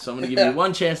issues. So I'm going to give you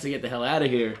one chance to get the hell out of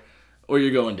here, or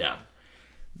you're going down.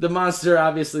 The monster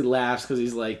obviously laughs because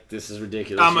he's like, this is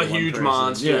ridiculous. I'm a huge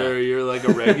monster. Yeah. You're like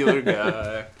a regular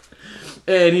guy.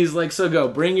 And he's like, so go,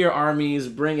 bring your armies,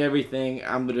 bring everything.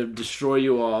 I'm going to destroy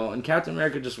you all. And Captain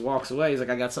America just walks away. He's like,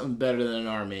 I got something better than an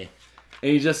army.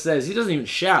 And he just says, he doesn't even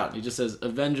shout. He just says,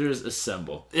 Avengers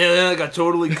assemble. Yeah, like a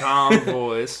totally calm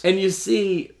voice. And you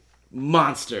see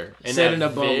Monster set in a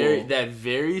bubble. That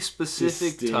very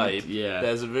specific type. Yeah.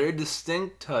 That's a very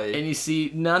distinct type. And you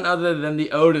see none other than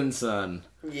the Odin son.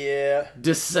 Yeah.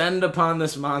 Descend upon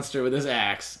this monster with his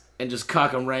axe. And just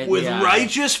cuck him right in with the eye.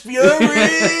 righteous fury!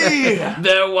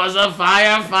 There was a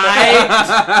firefight!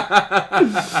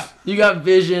 You got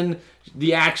Vision,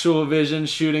 the actual Vision,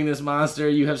 shooting this monster.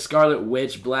 You have Scarlet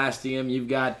Witch blasting him. You've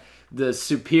got the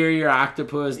superior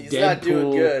octopus, He's Deadpool. not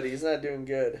doing good. He's not doing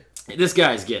good. This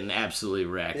guy's getting absolutely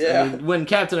wrecked. Yeah. I mean, when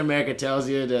Captain America tells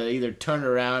you to either turn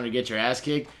around or get your ass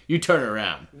kicked, you turn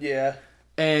around. Yeah.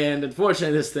 And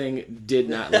unfortunately, this thing did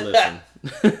not listen.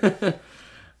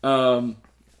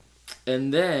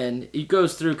 And then he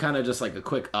goes through kind of just like a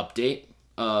quick update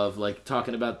of like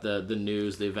talking about the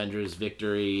news, the Avengers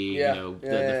victory,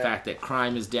 the fact that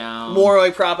crime is down. More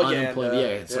like propaganda.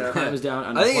 Crime is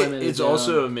down. I think Unemployment it's is down.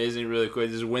 also amazing, really quick,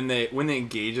 is when they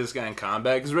engage this guy in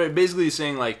combat, because basically he's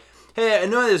saying like, hey, I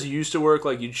know how this used to work.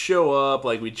 Like you'd show up,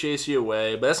 like we'd chase you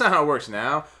away, but that's not how it works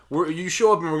now. You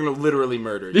show up and we're gonna literally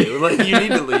murder you. Like you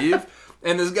need to leave.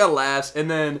 And this guy laughs, and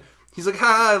then he's like,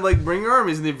 like, bring your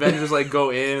armies. And the Avengers, like, go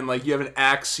in, and, like, you have an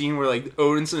axe scene where, like,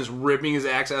 Odinson is ripping his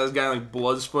axe out of this guy, and, like,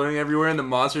 blood splitting everywhere, and the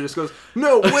monster just goes,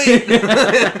 no, wait!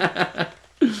 The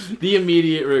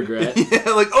immediate regret. Yeah,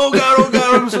 like, oh, God,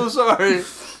 I'm so sorry.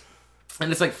 And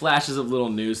it's, like, flashes of little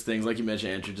news things, like you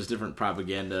mentioned, Andrew, just different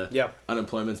propaganda. Yep.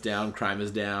 Unemployment's down, crime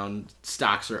is down,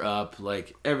 stocks are up,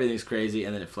 like, everything's crazy,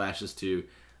 and then it flashes to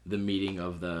the meeting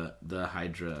of the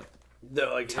Hydra. The,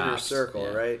 like, inner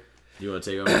circle, right? You want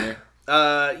to take over here?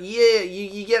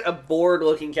 You get a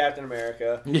bored-looking Captain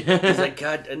America. He's like,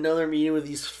 God, another meeting with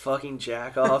these fucking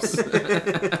jack-offs.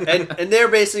 and they're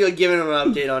basically like, giving him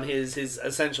an update on his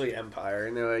essentially empire.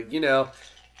 And they're like, you know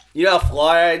how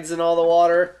fluoride's in all the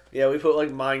water? Yeah, we put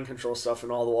like mind control stuff in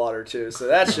all the water too. So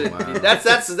that should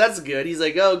that's good. He's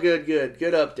like, oh, good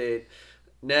update.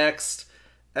 Next.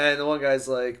 And the one guy's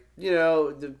like,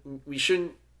 we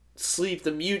shouldn't sleep.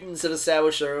 The mutants have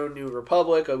established their own new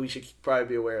republic. We should probably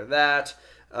be aware of that.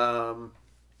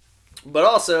 But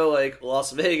also, like,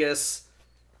 Las Vegas,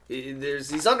 there's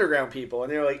these underground people,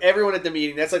 and they're like, everyone at the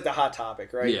meeting, that's like the hot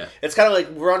topic, right? Yeah. It's kind of like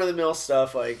run-of-the-mill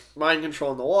stuff, like mind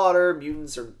control in the water,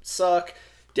 mutants suck,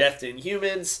 death to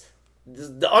Inhumans.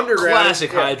 The underground.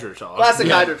 Classic Hydra talk. Classic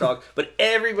Hydra talk. But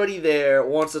everybody there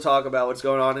wants to talk about what's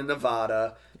going on in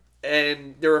Nevada.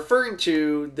 And they're referring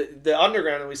to the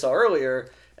underground that we saw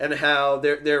earlier, and how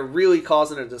they're really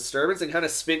causing a disturbance and kind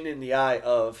of spitting in the eye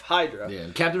of Hydra. Yeah,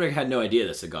 Captain America had no idea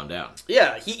this had gone down.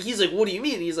 Yeah, he's like, what do you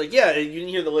mean? And he's like, yeah, you didn't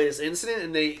hear the latest incident?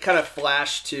 And they kind of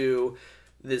flash to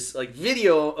this like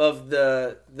video of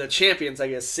the champions, I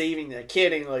guess, saving that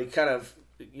kid and like kind of,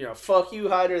 fuck you,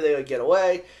 Hydra. They like get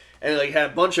away and like had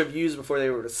a bunch of views before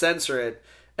they were to censor it.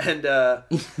 And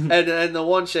and the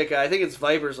one chick, I think it's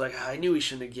Viper's, like, I knew we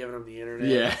shouldn't have given him the internet.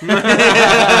 Yeah.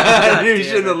 I knew we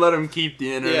shouldn't have let him keep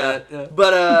the internet. Yeah.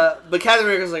 But Captain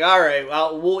America's like, all right,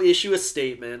 well, we'll issue a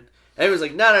statement. And everyone's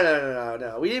like,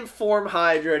 no. We didn't form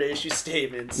Hydra to issue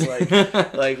statements.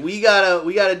 Like we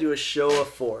gotta do a show of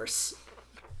force.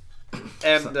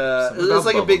 And it was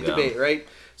like a big debate, right?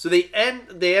 So they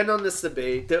end on this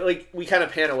debate. They're like, we kind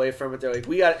of pan away from it. They're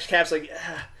like, Cap's like,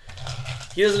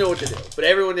 he doesn't know what to do, but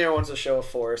everyone there wants a show of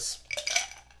force.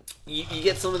 You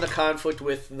get some of the conflict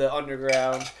with the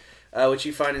underground, which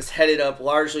you find is headed up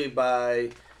largely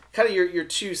by kind of your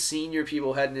two senior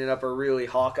people heading it up are really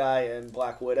Hawkeye and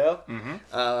Black Widow.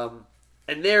 Mm-hmm.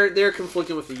 And they're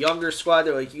conflicting with the younger squad.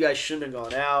 They're like, you guys shouldn't have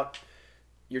gone out.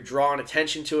 You're drawing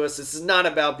attention to us. This is not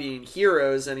about being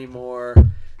heroes anymore.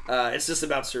 It's just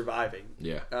about surviving.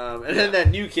 Yeah. And then that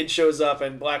new kid shows up,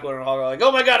 and Black Widow and Hawkeye are like, "Oh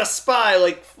my god, a spy!"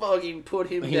 Like, fucking put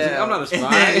him down. Like, I'm not a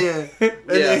spy.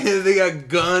 And they got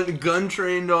gun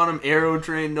trained on him, arrow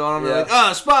trained on him. They're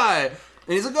like, spy.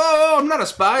 And he's like, oh, I'm not a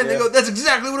spy. And they go, that's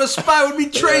exactly what a spy would be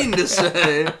trained to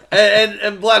say.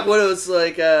 And Black Widow's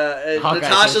like,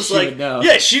 Natasha's like,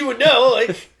 yeah, she would know.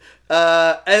 Like,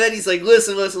 and then he's like,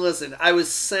 listen. I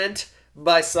was sent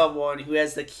by someone who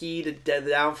has the key to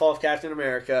the downfall of Captain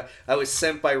America. I was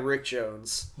sent by Rick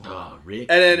Jones. Oh, Rick.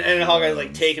 And Hawkeye's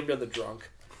like, take him to the drunk.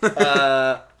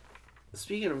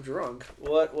 Speaking of drunk,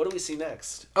 what do we see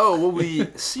next? Oh, what we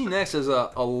see next is a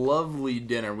lovely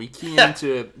dinner. We key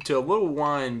into a little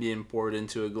wine being poured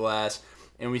into a glass,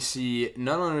 and we see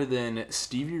none other than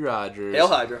Stevie Rogers. Hail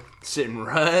Hydra. Sitting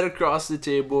right across the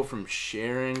table from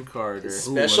Sharon Carter.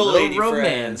 Special lady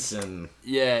romance friends. and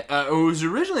Yeah, it was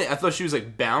originally, I thought she was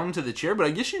like bound to the chair, but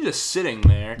I guess she's just sitting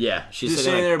there. yeah, she's Just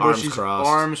sitting there, like, but arms she's crossed.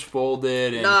 arms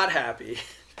folded. And Not happy.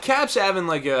 Cap's having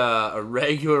like a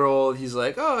regular old, he's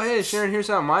like, oh, hey, Sharon, here's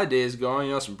how my day is going.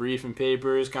 You know, some briefing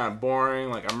papers, kind of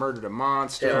boring. Like, I murdered a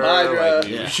monster. Hail Hydra.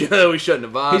 Like, we shut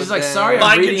Nevada He's like, down. sorry, I'm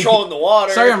Mind reading, controlling the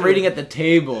water. Sorry, I'm reading at the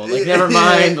table. Like, never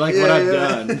mind, like what I've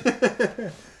done.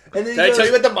 And then Did I tell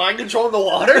you about the mind controlling the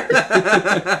water?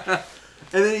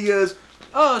 And then he goes,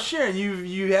 oh, Sharon,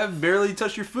 you have barely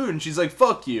touched your food. And she's like,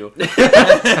 fuck you.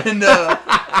 and,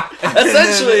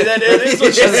 Essentially, that is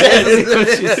what she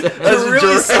says. That's To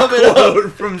really a sum direct it up.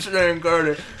 quote from Sharon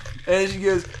Carter. And she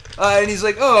goes, and he's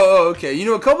like, oh, okay. You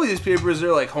know, a couple of these papers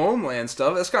are like Homeland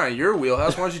stuff. That's kind of your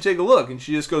wheelhouse. Why don't you take a look? And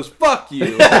she just goes, fuck you.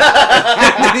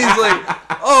 And he's like,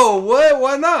 oh, what?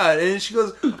 Why not? And she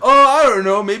goes, oh, I don't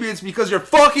know. Maybe it's because you're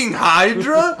fucking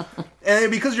Hydra?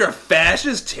 And because you're a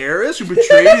fascist terrorist who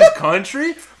betrayed his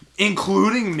country?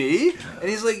 Including me? And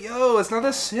he's like, yo, it's not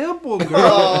that simple, girl.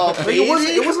 Oh, like, it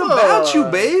wasn't come about you,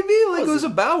 on. baby. Like, it was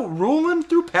about ruling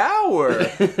through power.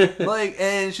 Like,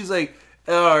 and she's like,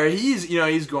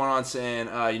 he's going on saying,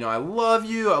 I love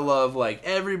you. I love, like,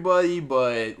 everybody,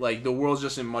 but, like, the world's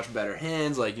just in much better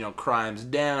hands. Like, crime's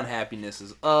down, happiness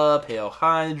is up, Hail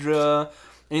Hydra.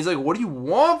 And he's like, what do you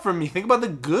want from me? Think about the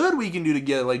good we can do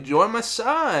together. Like, join my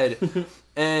side.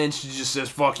 And she just says,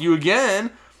 fuck you again.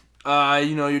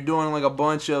 You're doing like a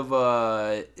bunch of,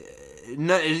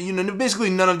 basically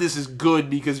none of this is good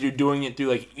because you're doing it through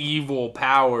like evil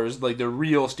powers. Like the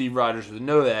real Steve Rogers would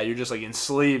know that. You're just like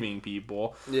enslaving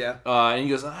people. Yeah. And he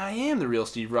goes, I am the real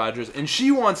Steve Rogers. And she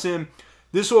wants him,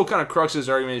 this whole kind of crux of his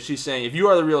argument is she's saying, if you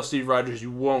are the real Steve Rogers, you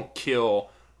won't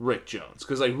kill Rick Jones.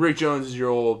 Because like Rick Jones is your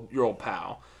old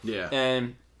pal. Yeah.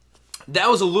 And that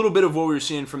was a little bit of what we were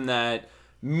seeing from that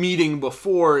meeting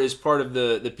before is part of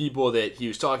the people that he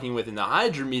was talking with in the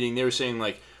Hydra meeting. They were saying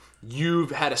like,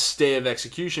 you've had a stay of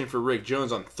execution for Rick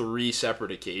Jones on 3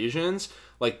 separate occasions.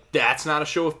 Like, that's not a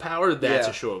show of power, that's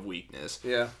a show of weakness.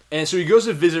 Yeah. And so he goes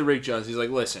to visit Rick Jones. He's like,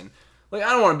 listen, like,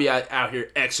 I don't want to be out here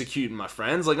executing my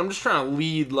friends. Like, I'm just trying to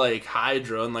lead, like,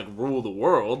 Hydra and, like, rule the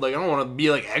world. Like, I don't want to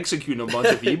be, like, executing a bunch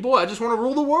of people. I just want to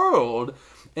rule the world.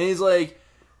 And he's like,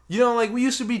 like, we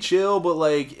used to be chill, but,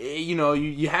 like,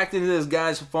 you hacked into this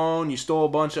guy's phone, you stole a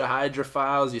bunch of Hydra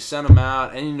files, you sent them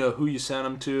out, and you know who you sent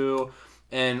them to.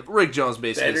 And Rick Jones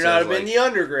basically Better says, not have like, been the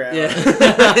underground.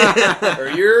 Yeah. Or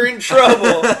you're in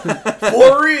trouble.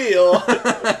 For real.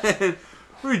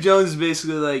 Rick Jones is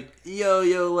basically like,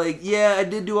 yo, like, yeah, I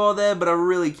did do all that, but I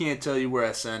really can't tell you where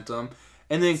I sent them.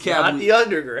 And then Not the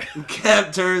underground.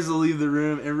 Cap turns to leave the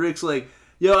room, and Rick's like,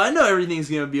 yo, I know everything's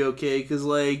going to be okay, because,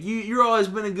 like, you're always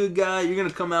been a good guy. You're going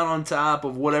to come out on top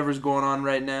of whatever's going on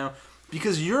right now,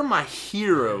 because you're my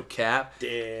hero, Cap.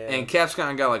 Damn. And Cap's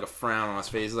kind of got, like, a frown on his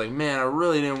face. He's like, man, I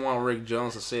really didn't want Rick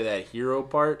Jones to say that hero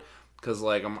part, because,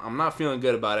 like, I'm not feeling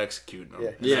good about executing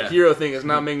him. Yeah. That hero thing is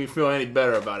not making me feel any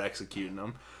better about executing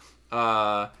him.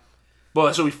 But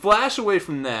so we flash away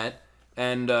from that,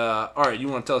 and, all right, you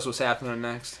want to tell us what's happening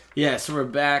next? Yeah, so we're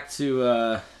back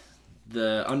to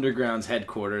the Underground's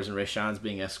headquarters, and Rayshawn's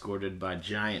being escorted by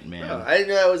Giant Man. Oh, I didn't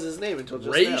know that was his name until just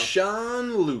now.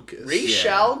 Rayshawn Lucas.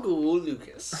 Rayshal Ghul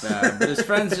Lucas. But his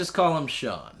friends just call him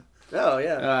Sean. Oh,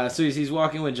 yeah. So he's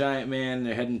walking with Giant Man.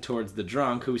 They're heading towards the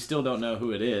drunk, who we still don't know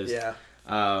who it is. Yeah.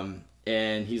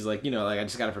 And he's like, like, I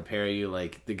just got to prepare you.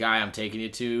 Like, the guy I'm taking you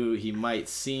to, he might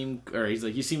seem, or he's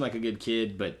like, you seem like a good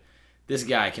kid, but this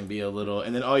guy can be a little,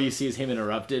 and then all you see is him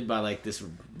interrupted by, like, this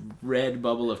red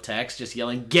bubble of text just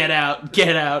yelling, get out,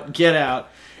 get out, get out.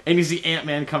 And you see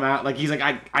Ant-Man come out, like, he's like,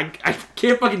 I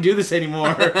can't fucking do this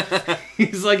anymore.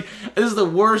 He's like, this is the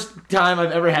worst time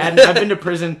I've ever had, and I've been to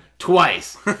prison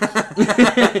twice.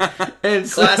 And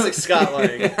so, Classic Scott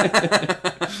Lang.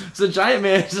 So Giant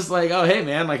Man is just like, oh, hey,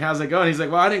 man, like, how's it going? He's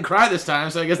like, well, I didn't cry this time,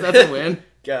 so I guess that's a win.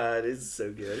 God, it's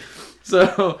so good.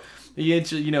 So,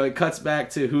 it cuts back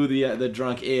to who the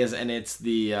drunk is, and it's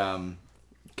the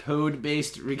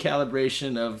code-based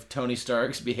recalibration of Tony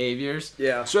Stark's behaviors.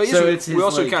 Yeah. So I guess it's we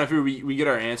also like, kind of figure we get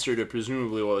our answer to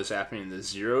presumably what was happening in the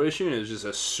Zero issue, and it was just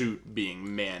a suit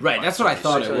being manned. right, by that's what I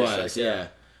thought it Tony was, Stark.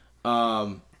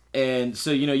 yeah. And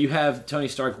so, you have Tony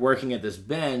Stark working at this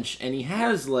bench, and he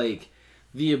has, like,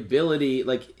 the ability,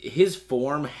 like, his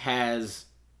form has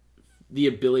the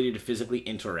ability to physically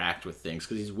interact with things,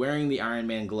 because he's wearing the Iron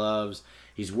Man gloves,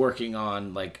 he's working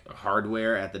on, like,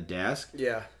 hardware at the desk.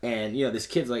 Yeah. And, this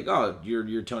kid's like, oh,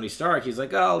 you're Tony Stark. He's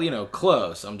like, oh,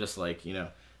 close. I'm just like, an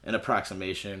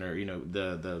approximation, or,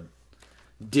 the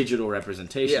digital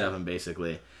representation of him,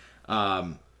 basically.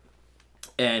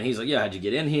 And he's like, yeah, how'd you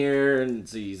get in here? And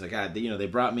so he's like, they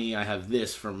brought me. I have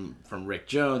this from Rick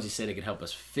Jones. He said it could help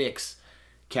us fix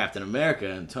Captain America.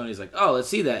 And Tony's like, oh, let's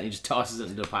see that. And he just tosses it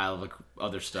into a pile of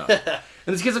other stuff.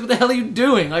 And this kid's like, what the hell are you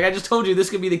doing? Like, I just told you this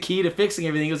could be the key to fixing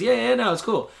everything. He goes, yeah, no, it's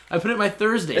cool. I put it in my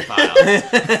Thursday file.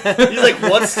 He's like,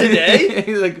 what's today?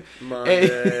 He's like,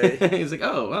 Monday. He's like,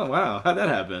 oh, wow, how'd that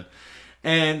happen?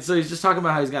 And so he's just talking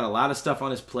about how he's got a lot of stuff on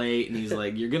his plate, and he's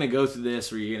like, you're gonna go through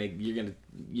this, or you're gonna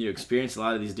experience a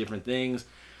lot of these different things.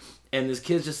 And this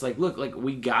kid's just like, look, like,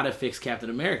 we gotta fix Captain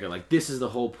America. Like, this is the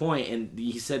whole point. And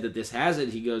he said that this has it.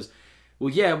 He goes, well,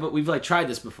 yeah, but we've like tried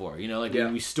this before.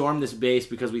 We stormed this base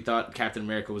because we thought Captain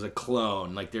America was a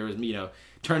clone. Like, there was,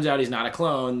 turns out he's not a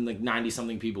clone. Like,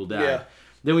 90-something people died. Yeah.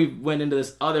 Then we went into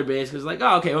this other base because, like,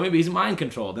 oh, okay, well, maybe he's mind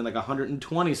controlled. Then, like,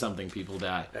 120-something people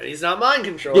die. And he's not mind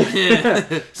controlled.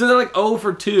 Yeah. So they're, like, 0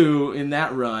 for 2 in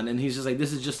that run. And he's just like,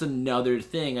 this is just another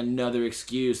thing, another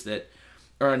excuse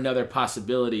or another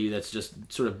possibility that's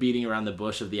just sort of beating around the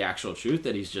bush of the actual truth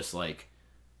that he's just, like,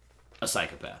 a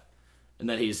psychopath. And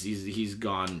that he's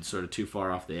gone sort of too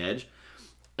far off the edge.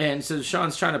 And so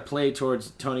Sean's trying to play towards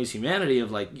Tony's humanity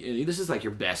of, like, this is, like,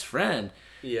 your best friend.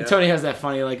 Yeah. And Tony has that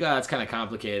funny, like, it's kind of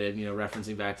complicated,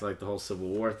 referencing back to, like, the whole Civil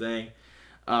War thing.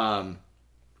 And,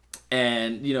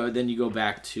 then you go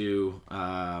back to,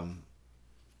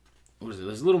 what is it?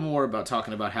 There's a little more about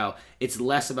talking about how it's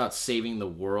less about saving the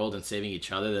world and saving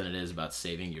each other than it is about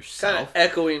saving yourself. Kind of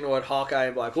echoing what Hawkeye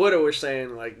and Black Widow were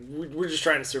saying, like, we're just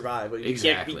trying to survive. Like, you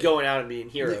can't be going out and being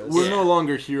heroes. We're no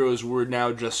longer heroes, we're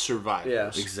now just survivors.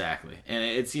 Yeah. Exactly. And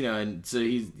it's, and so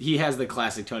he has the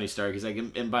classic Tony Stark. He's like,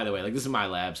 and by the way, like, this is my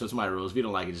lab, so it's my rules. If you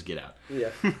don't like it, just get out. Yeah.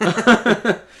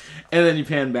 And then you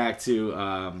pan back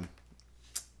to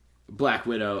Black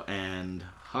Widow and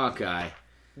Hawkeye.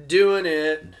 Doing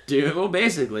it. Well,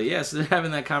 basically, yes. Yeah, so they're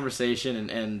having that conversation,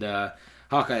 and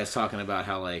Hawkeye is talking about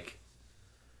how, like...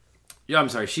 Yeah, I'm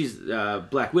sorry,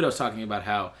 Black Widow's talking about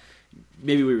how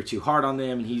maybe we were too hard on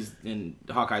them, and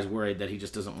Hawkeye's worried that he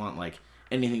just doesn't want, like,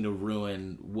 anything to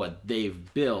ruin what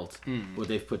they've built, what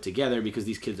they've put together, because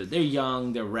these kids they're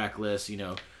young, they're reckless,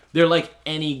 They're like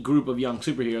any group of young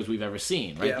superheroes we've ever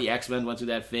seen, right? Yeah. The X-Men went through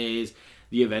that phase.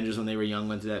 The Avengers, when they were young,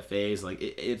 went through that phase. Like,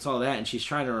 it's all that. And she's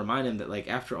trying to remind him that, like,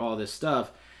 after all this stuff,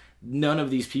 none of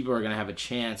these people are going to have a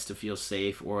chance to feel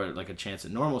safe or, like, a chance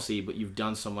at normalcy, but you've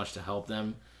done so much to help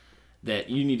them that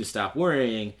you need to stop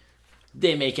worrying.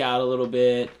 They make out a little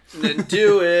bit. And then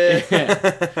do it.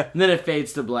 Yeah. And then it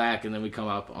fades to black, and then we come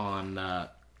up on,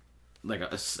 like,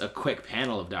 a quick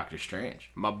panel of Doctor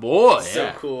Strange. My boy.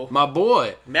 So cool. My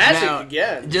boy. Magic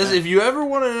again. Just if you ever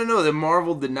wanted to know that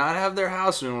Marvel did not have their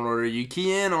house in order, you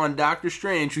key in on Doctor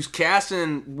Strange, who's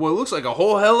casting what looks like a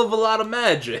whole hell of a lot of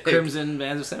magic. Crimson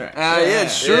Bands of Center. Yeah, it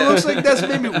sure looks like that's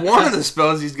maybe one of the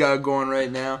spells he's got going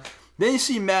right now. Then you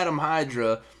see Madam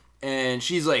Hydra, and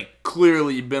she's, like,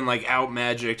 clearly been, like,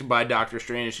 out-magicked by Doctor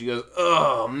Strange. She goes,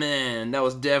 oh, man, that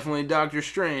was definitely Doctor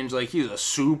Strange. Like, he's a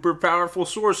super powerful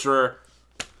sorcerer.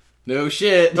 No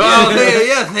shit. Oh,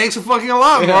 yeah, thanks a fucking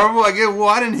lot, Marvel. I get,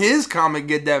 why didn't his comic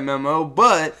get that memo?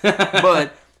 But,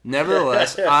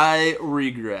 nevertheless, I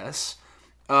regress.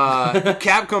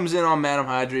 Cap comes in on Madam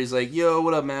Hydra. He's like, yo,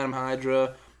 what up, Madam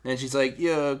Hydra? And she's like,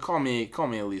 yo, call me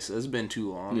Elisa. It's been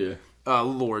too long. Yeah.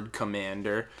 Lord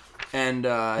Commander. And,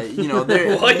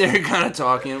 they're kind of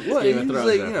talking. What? Game of Thrones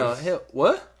like, reference.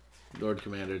 what? Lord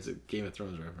Commander, it's a Game of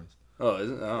Thrones reference. Oh,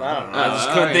 is it? I don't know. I just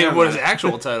couldn't think of what his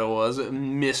actual title was.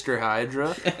 Mr.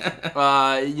 Hydra.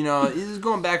 He's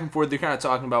going back and forth. They're kind of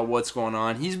talking about what's going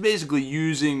on. He's basically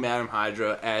using Madam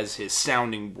Hydra as his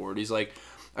sounding board. He's like,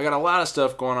 I got a lot of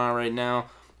stuff going on right now.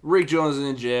 Rick Jones is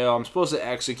in jail. I'm supposed to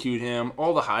execute him.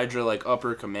 All the Hydra, like,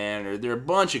 upper commander, they're a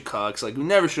bunch of cucks. Like, we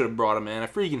never should have brought him in. I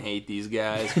freaking hate these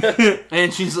guys.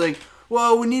 And she's like,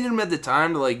 well, we needed him at the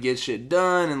time to, like, get shit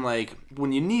done. And, like,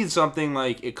 when you need something,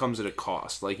 like, it comes at a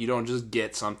cost. Like, you don't just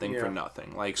get something for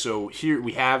nothing. Like, so here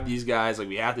we have these guys. Like,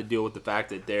 we have to deal with the fact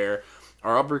that they're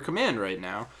our upper command right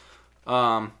now.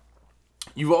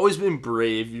 You've always been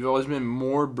brave. You've always been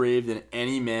more brave than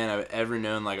any man I've ever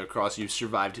known, like, across. You've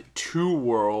survived 2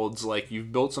 worlds. Like,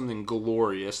 you've built something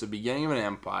glorious, the beginning of an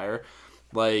empire.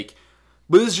 Like,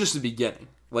 but this is just the beginning.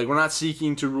 Like, we're not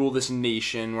seeking to rule this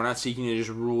nation. We're not seeking to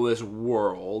just rule this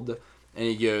world. And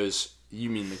he goes, you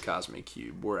mean the cosmic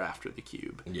cube. We're after the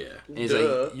cube. Yeah. And he's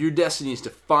like, your destiny is to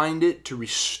find it, to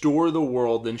restore the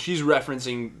world. And she's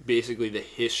referencing basically the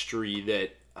history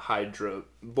that Hydra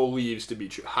believes to be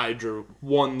true. Hydra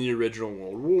won the original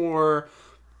World War.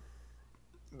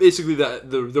 Basically,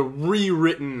 the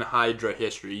rewritten Hydra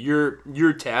history.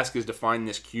 Your task is to find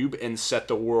this cube and set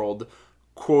the world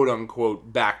quote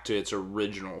unquote back to its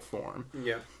original form.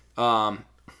 Yeah.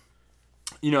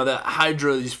 The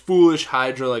Hydra, these foolish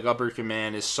Hydra like upper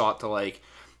command is sought to like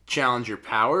challenge your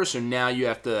power. So now you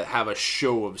have to have a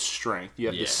show of strength. You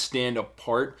have to stand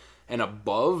apart and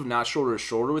above, not shoulder to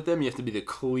shoulder with them. You have to be the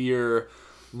clear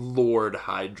Lord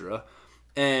Hydra.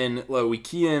 And like we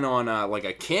key in on like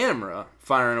a camera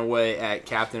firing away at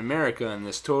Captain America and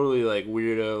this totally like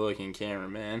weirdo looking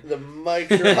cameraman. The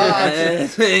mics are hot. And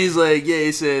he's like,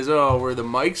 he says, where the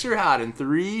mics are hot in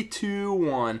 3, 2,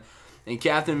 1. And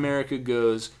Captain America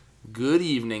goes, "Good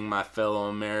evening, my fellow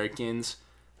Americans,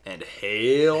 and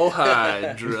Hail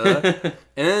Hydra." And then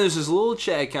there's this little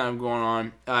chat kind of going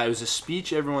on. It was a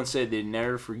speech everyone said they'd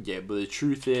never forget, but the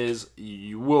truth is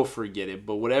you will forget it.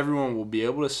 But what everyone will be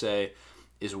able to say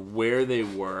is where they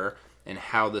were and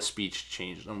how the speech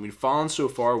changed them. We'd fallen so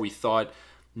far, we thought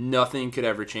nothing could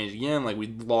ever change again. Like,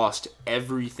 we'd lost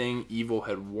everything. Evil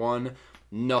had won.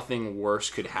 Nothing worse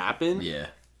could happen. Yeah.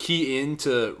 Key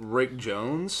into Rick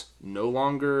Jones, no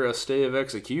longer a stay of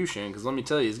execution, because let me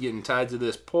tell you, he's getting tied to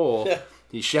this pole. Yeah.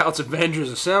 He shouts, "Avengers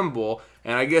Assemble,"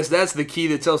 and I guess that's the key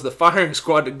that tells the firing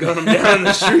squad to gun him down in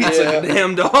the streets like a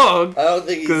damn dog. I don't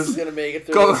think he's going to make it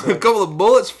through this A couple of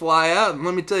bullets fly out, and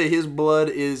let me tell you, his blood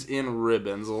is in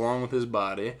ribbons, along with his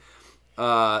body.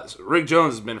 So Rick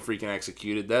Jones has been freaking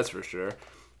executed, that's for sure.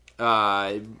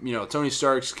 Tony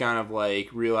Stark's kind of like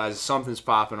realizes something's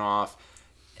popping off.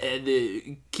 And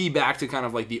the key back to kind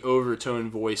of like the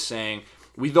overtone voice saying,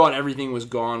 we thought everything was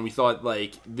gone. We thought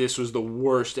like this was the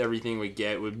worst everything would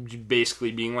get, with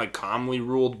basically being like calmly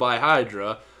ruled by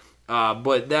Hydra.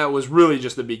 But that was really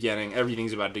just the beginning.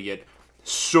 Everything's about to get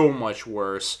so much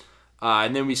worse.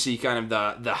 And then we see kind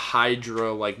of the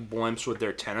Hydra like blimps with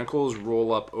their tentacles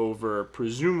roll up over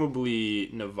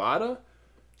presumably Nevada.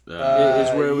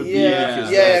 Is where it would be,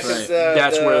 because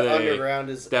that's where the underground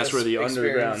is. That's where the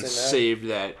underground saved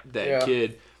that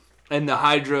kid, and the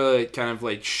Hydra kind of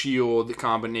like shield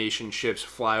combination ships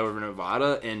fly over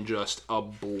Nevada and just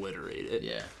obliterate it.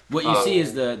 Yeah. What you see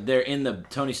is they're in the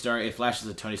Tony Stark. It flashes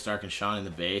the Tony Stark and Sean in the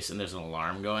base, and there's an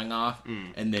alarm going off,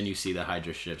 and then you see the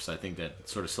Hydra ships. I think that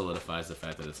sort of solidifies the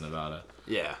fact that it's Nevada.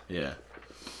 Yeah. Yeah.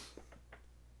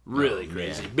 Really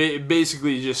crazy.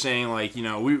 Basically just saying, like,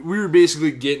 we were basically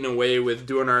getting away with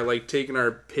doing our, like, taking our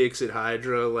picks at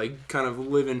Hydra, like, kind of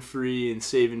living free and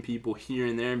saving people here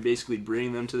and there and basically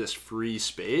bringing them to this free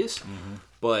space. Mm-hmm.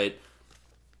 But,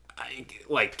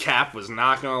 Cap was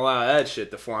not going to allow that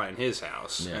shit to fly in his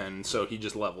house. Yeah. And so he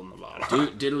just leveled Nevada.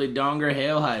 Diddly donger,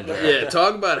 Hail Hydra. Yeah,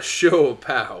 talk about a show of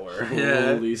power.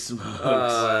 Holy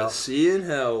smokes. See you in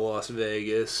hell, Las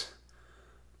Vegas.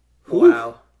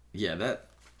 Wow. Yeah,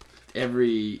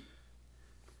 every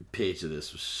page of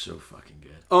this was so fucking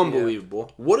good. Unbelievable.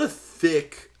 Yeah. What a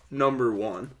thick number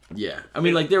one. Yeah. I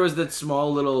mean, like, there was that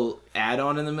small little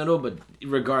add-on in the middle, but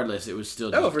regardless, it was still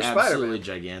just absolutely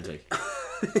gigantic.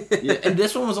 Yeah, and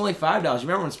this one was only $5. You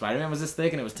remember when Spider-Man was this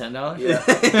thick and it was $10? Yeah.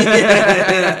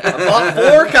 I bought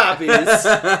 4 copies.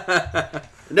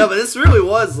 No, but this really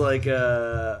was like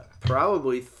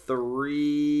probably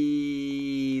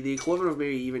 3, the equivalent of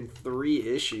maybe even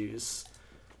 3 issues.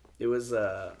 It was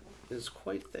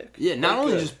quite thick. Yeah, not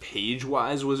only just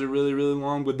page-wise was it really, really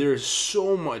long, but there's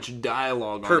so much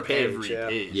dialogue on every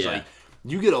page. Yeah. Like,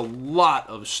 you get a lot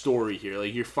of story here.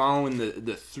 Like, you're following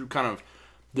the through kind of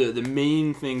the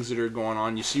main things that are going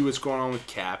on. You see what's going on with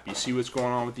Cap. You see what's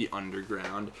going on with the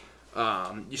Underground.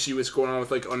 You see what's going on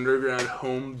with, like, Underground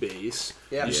home base.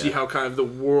 Yeah. You see how kind of the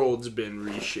world's been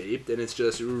reshaped, and it's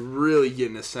just really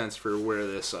getting a sense for where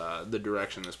this the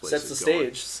direction this place is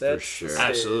going. Sets for sure. the stage.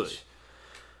 Absolutely.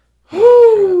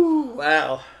 Woo!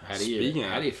 Wow. How do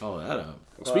you follow that up?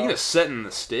 Well, speaking of setting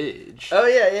the stage. Oh,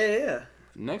 yeah.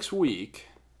 Next week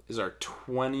is our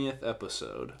 20th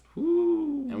episode.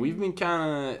 Woo. And we've been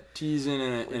kind of teasing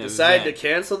in decided to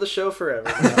cancel the show forever.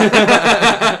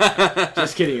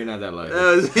 Just kidding, you're not that lucky.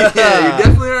 You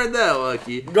definitely aren't that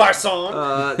lucky.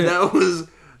 Garcon! That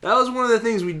was one of the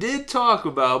things we did talk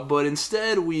about, but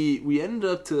instead we ended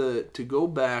up to go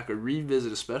back or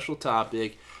revisit a special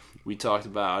topic we talked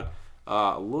about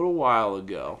a little while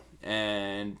ago.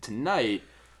 And tonight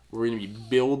we're going to be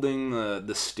building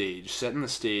the stage, setting the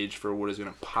stage for what is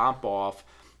going to pop off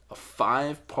a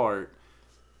 5-part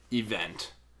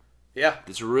event. Yeah.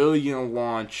 It's really going to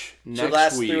launch next week. Should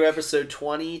last through episode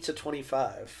 20 to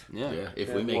 25. Yeah.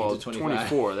 If we make it to 25.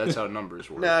 24, that's how numbers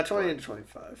work. Nah, 20 to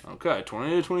 25. Okay,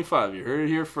 20 to 25. You heard it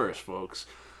here first, folks.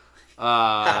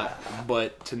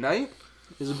 But tonight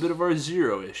is a bit of our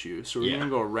 0 issue. So we're going to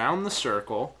go around the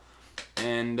circle,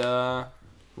 and we're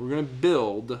going to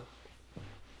build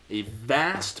a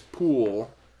vast pool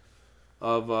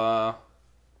of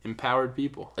empowered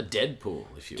people. A Deadpool,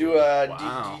 if you Do will.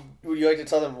 Wow. would you like to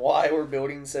tell them why we're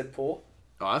building said pool?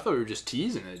 Oh, I thought we were just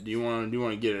teasing it. Do you want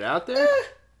to get it out there?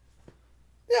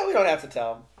 Yeah, we don't have to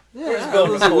tell them. Yeah, just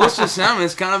building let's, a pool. let's just sound.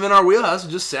 It's kind of in our wheelhouse.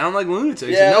 Just sound like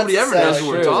lunatics. Yeah, And nobody let's ever knows sound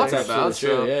what like we're lunatics. talking about.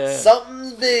 So. Yeah.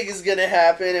 Something big is gonna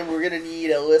happen, and we're gonna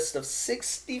need a list of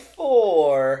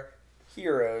 64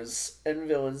 heroes and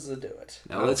villains to do it.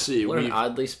 Now let's see. What an We've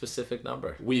oddly specific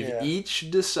number. Yeah. each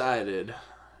decided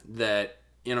that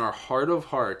in our heart of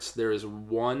hearts there is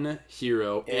one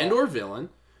hero Yeah. and or villain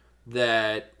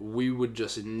that we would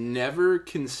just never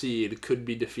concede could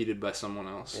be defeated by someone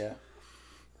else. Yeah.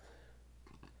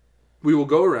 We will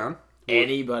go around.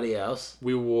 Anybody else?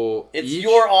 We will. It's each,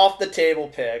 your off the table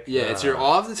pick. Yeah, it's your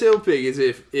off the table pick. Is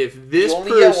if this You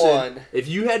only get person, one. if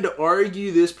you had to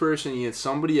argue this person against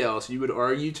somebody else, you would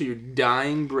argue to your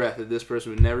dying breath that this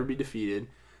person would never be defeated.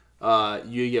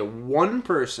 You get one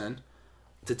person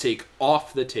to take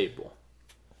off the table.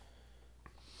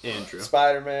 Andrew.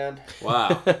 Spider-Man.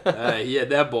 Wow. He had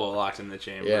that bullet locked in the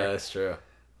chamber. Yeah, that's true.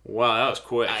 Wow, that was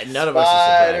quick. None of us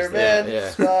are surprised. Spider-Man. Yeah.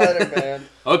 Spider-Man.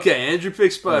 Okay, Andrew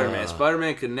picked Spider-Man.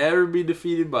 Spider-Man could never be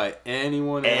defeated by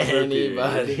anyone ever. period.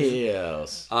 Anybody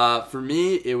else? For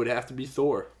me, it would have to be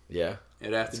Thor. Yeah.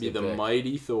 It'd have to be a good the pick.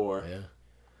 mighty Thor. Yeah.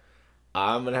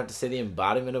 I'm going to have to say the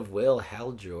embodiment of will,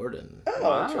 Hal Jordan.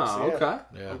 Oh, interesting. Yeah. Okay.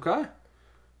 Yeah. Okay.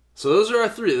 So those are our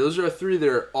three. Those are our three that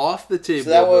are off the table. So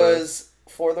that was,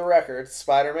 for the record,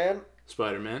 Spider-Man.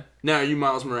 Spider-Man. Now, are you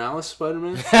Miles Morales,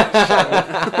 Spider-Man?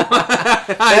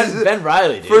 Ben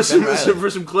Riley, dude. For some Ben Riley. for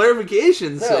some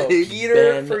clarification's No, sake. Peter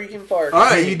Ben- freaking Parker. All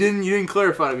right, you didn't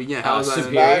clarify it again. How was that?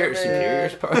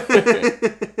 Superior's part.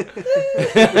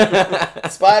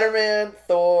 Spider-Man,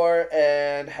 Thor,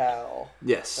 and Hal.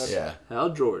 Yes. Okay. Yeah. Hal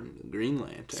Jordan, the Green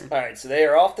Lantern. All right, so they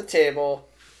are off the table.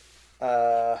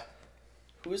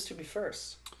 Who is to be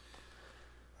first?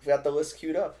 I've got the list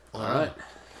queued up. All right.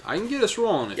 I can get us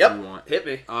rolling if Yep, you want. hit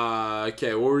me.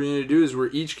 Okay, what we're going to do is we're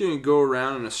each going to go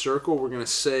around in a circle. We're going to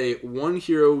say one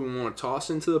hero we want to toss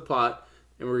into the pot,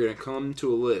 and we're going to come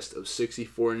to a list of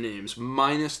 64 names,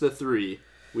 minus the 3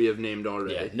 we have named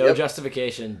already. Yeah, no Yep.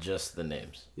 justification, just the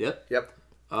names. Yep. Yep.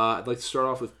 I'd like to start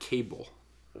off with Cable.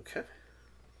 Okay.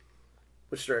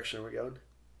 Which direction are we going?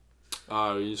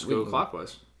 You just go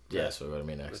clockwise. Yeah, that's what I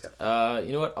mean next. Okay.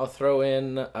 You know what? I'll throw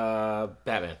in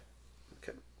Batman.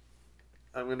 Okay.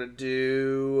 I'm going to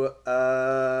do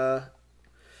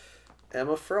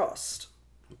Emma Frost.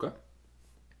 Okay.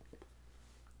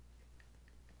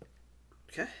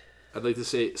 Okay. I'd like to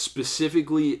say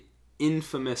specifically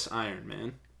infamous Iron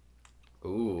Man.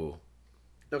 Ooh.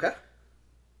 Okay.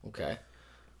 Okay.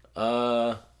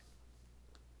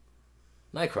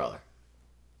 Nightcrawler.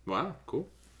 Wow, cool.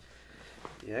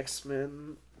 The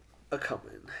X-Men are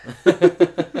coming.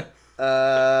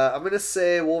 I'm going to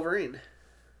say Wolverine.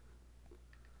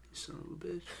 You son of a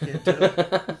bitch. Yeah,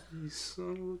 duh. You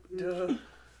son of a bitch.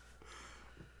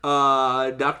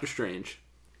 Duh. Doctor Strange.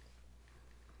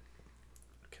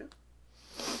 Okay.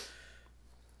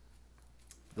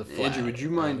 The Flash. Andrew, would you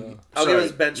mind? I'll Sorry,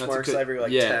 give us benchmarks not to cut- every, 10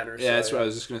 or so. Yeah, that's what I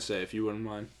was just going to say, if you wouldn't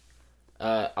mind.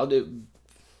 I'll do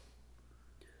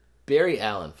Barry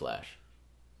Allen Flash.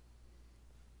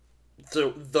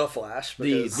 So, The Flash. The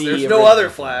Because there's no original other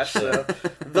Flash, Flash, so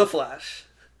The Flash.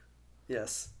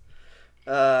 Yes.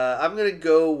 I'm going to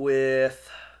go with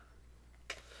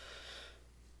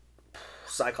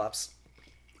Cyclops.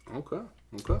 Okay.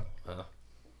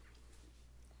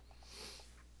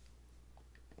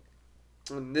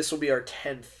 And this will be our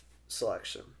 10th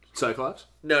selection. Cyclops.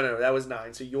 No, that was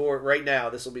 9. So right now,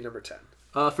 this will be number 10.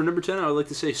 For number 10, I would like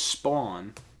to say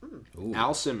Spawn. Ooh,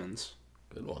 Al Simmons.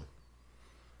 good one.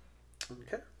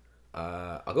 Okay.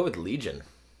 I'll go with Legion.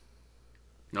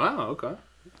 Wow, okay.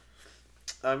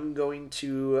 I'm going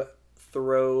to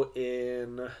throw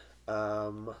in...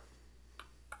 let's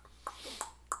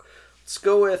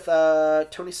go with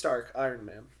Tony Stark, Iron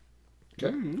Man.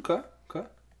 Okay. Okay.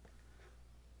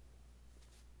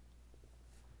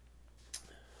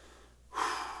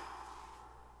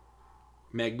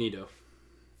 Magneto.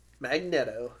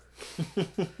 Magneto.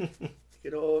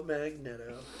 Good old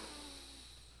Magneto.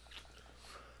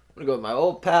 I'm gonna go with my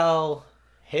old pal,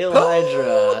 Hail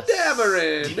Hydra.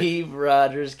 Dameron! Steve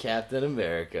Rogers, Captain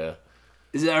America.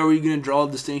 Is that, are we going to draw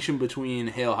a distinction between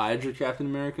Hail Hydra Captain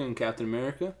America and Captain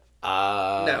America?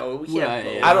 No, we well,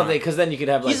 can't. yeah. I don't think, because then you could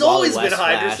have like He's always Wally been West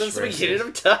Hydra Flash since the versus- beginning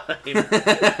of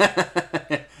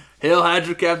time. Hail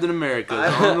Hydra Captain America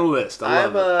is on the list. I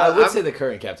love it. I would say the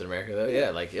current Captain America, though. Yeah,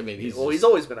 like I mean, he's he's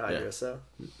always been Hydra, yeah. so.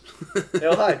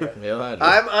 Hail Hydra. Hail Hydra.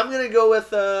 I'm gonna go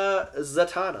with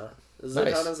Zatanna. Zatanna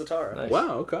Nice. Zatara. Nice.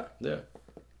 Wow, okay. Yeah.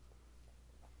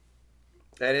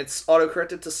 And it's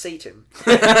autocorrected to Satan.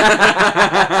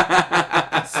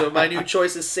 So my new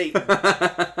choice is Satan.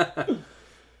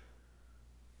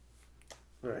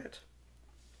 Alright.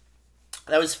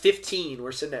 That was 15.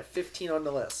 We're sitting at 15 on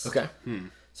the list. Okay.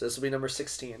 So this will be number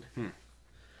 16.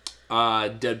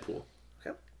 Deadpool.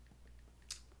 Okay.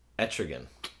 Etrigan.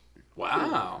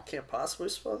 Wow. Can't possibly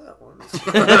spell that one.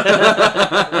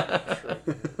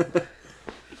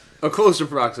 A close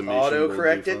approximation.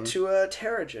 Autocorrect it to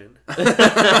Terrigen.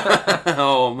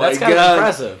 Oh my That's kind god. of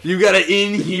impressive. You got an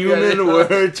inhuman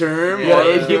word term? Yeah, What?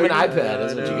 inhuman iPad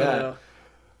is what you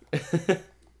got.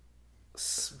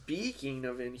 Speaking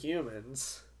of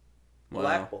Inhumans, Wow.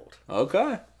 Black Bolt.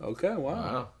 Okay. Wow.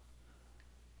 Wow.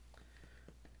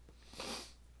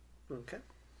 Okay.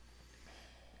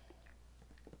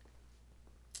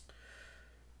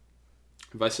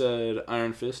 Have I said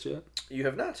Iron Fist yet? You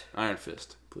have not. Iron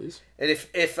Fist, please. And if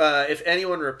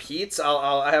anyone repeats,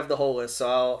 I have the whole list,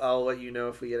 so I'll let you know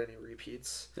if we get any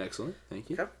repeats. Excellent. Thank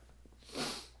you. Okay.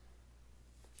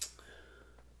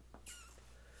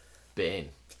 Bane.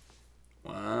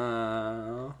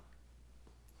 Wow.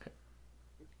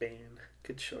 Bane.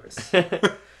 Good choice.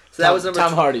 So that was number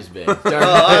Tom Hardy's Bane.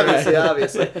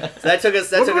 obviously. So that took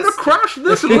us. We're going to crash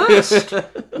this list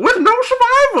with no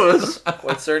survivors.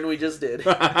 Quite certain we just did.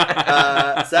 So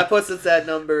that puts us at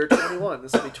number 21.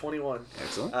 This will be 21.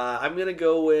 Excellent. I'm gonna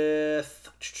go with.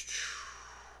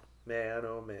 Man,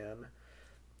 oh man.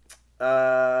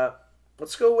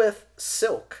 Let's go with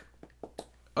Silk.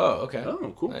 Oh, okay.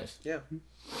 Oh, cool. Nice. Yeah.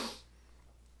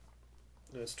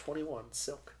 It was 21.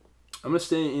 Silk. I'm going to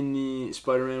stay in the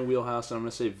Spider-Man wheelhouse, and I'm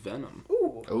going to say Venom.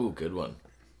 Ooh. Ooh, good one.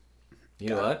 You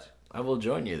know what? I will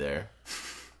join you there.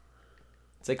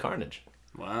 Say Carnage.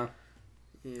 Wow.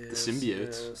 Yes, The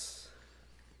symbiotes. Yes.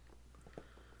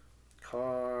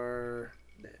 Carnage.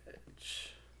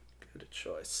 Good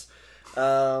choice.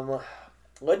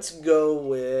 Let's go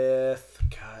with.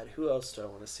 God, who else do I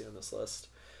want to see on this list?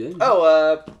 Yeah.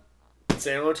 Oh,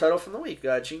 standalone title from the week.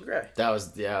 Jean Grey. That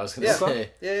was, I was going to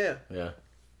say. Yeah. Yeah.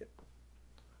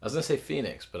 I was going to say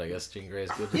Phoenix, but I guess Jean Grey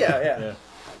is good. Yeah.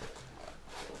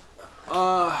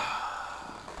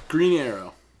 Green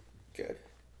Arrow. Good.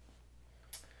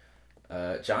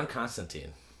 John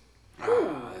Constantine.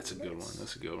 That's a good one.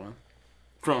 That's a good one.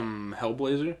 From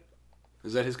Hellblazer?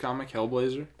 Is that his comic,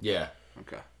 Hellblazer? Yeah.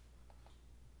 Okay.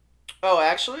 Oh,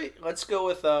 actually, let's go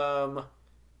with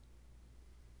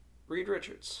Reed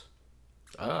Richards.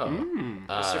 Oh.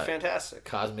 Mr. Fantastic.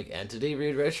 Cosmic Entity,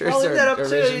 Reed Richards? I'll leave that up to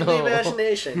original? the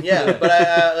imagination. Yeah, but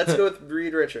let's go with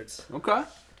Reed Richards. Okay.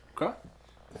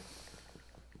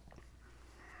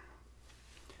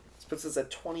 This puts us at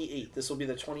 28. This will be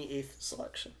the 28th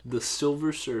selection. The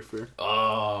Silver Surfer.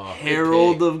 Oh.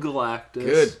 Herald good of Galactus. pick.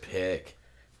 Good pick.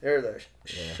 There's a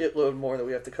shitload more that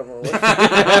we have to come up with. All right.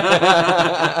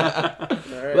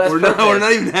 Well, We're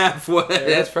not even halfway. Yeah,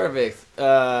 that's perfect.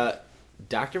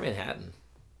 Dr. Manhattan.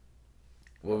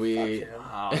 Will we... Fuck him.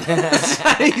 Wow.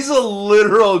 He's a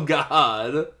literal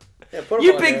god. Yeah, put him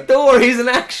You on picked there. Thor. He's an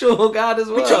actual god as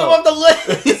well. We took him off the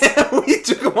list. Yeah, we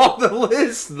took him off the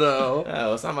list, though.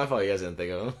 Oh, it's not my fault. You guys didn't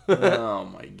think of him. Oh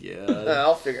my god.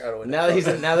 I'll figure out a way. now that he's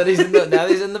in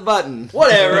the button.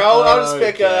 Whatever. I'll just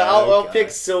pick. Okay, I'll okay. pick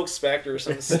Silk Spectre or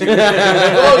something stupid.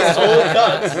 Oh, it's totally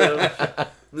cut. So.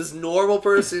 This normal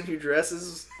person who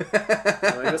dresses like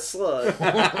a slug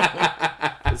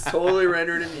is totally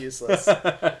rendered him useless.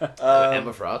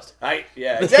 Emma Frost.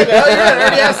 Yeah, exactly. Oh, yeah, I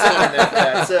already have someone there for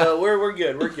that. So we're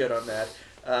good. We're good on that.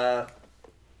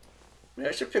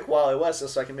 I should pick Wally West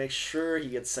just so I can make sure he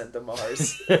gets sent to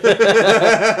Mars.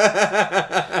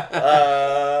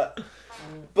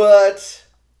 But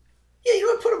yeah, you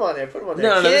know what? Put him on there. Put him on there.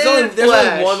 No, there's Kid only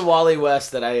Flash. one Wally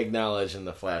West that I acknowledge in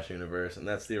the Flash universe, and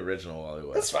that's the original Wally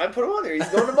West. That's fine. Put him on there. He's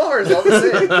going to Mars. All the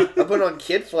same. I'm putting on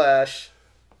Kid Flash.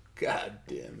 God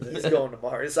damn it. He's going to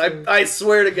Mars. I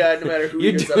swear to God, no matter who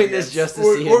You're he goes up doing this against. just to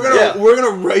see him. We're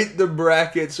gonna write the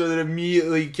bracket so that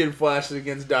immediately Kid Flash is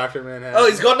against Dr. Manhattan. Oh,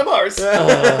 he's going to Mars.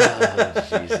 Oh,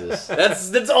 Jesus.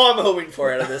 That's all I'm hoping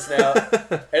for out of this now.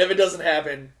 And if it doesn't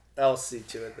happen, I'll see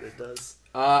to it that it does.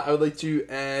 I would like to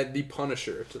add the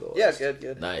Punisher to the list. Yeah,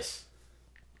 good. Nice.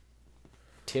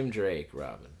 Tim Drake,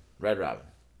 Red Robin.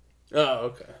 Oh,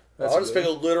 okay. That's I'll just good. pick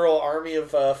a literal army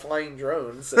of flying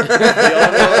drones. And we all know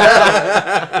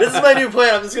that. This is my new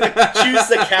plan. I'm just going to choose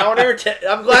the counter.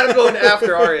 I'm glad I'm going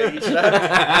after Arya each time.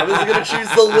 I'm just going to choose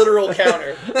the literal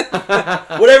counter.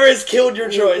 Whatever has killed your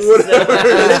choice. Whatever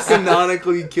has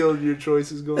canonically killed your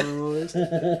choices going on the list.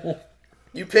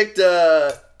 You picked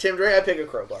Tim Drake. I pick a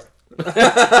crowbar. Crowbar.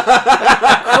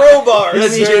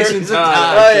 That's sir. Jason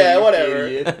Todd. Oh yeah, whatever.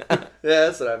 Idiot.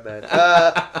 that's what I meant.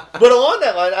 But along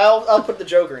that line, I'll put the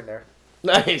Joker in there.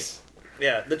 Nice.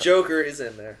 Yeah, the Joker is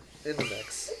in there, in the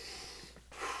mix.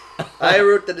 I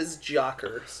wrote that as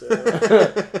Jocker, so...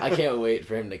 I can't wait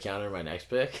for him to counter my next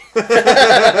pick.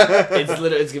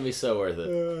 It's gonna be so worth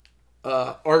it.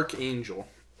 Archangel.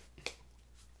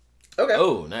 Okay.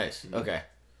 Oh, nice. Okay.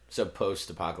 So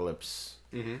post-apocalypse.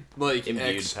 Mm-hmm. Like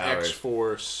Imbued powers.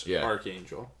 X-Force Yeah.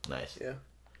 Archangel. Nice. Yeah.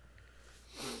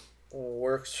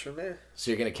 Works for me.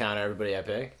 So you're gonna counter everybody I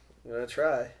pick? I'm gonna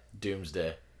try.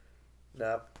 Doomsday.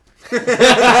 Nope. No,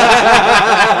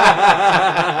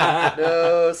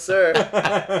 sir.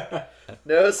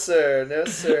 No, sir. No,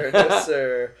 sir. No,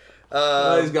 sir.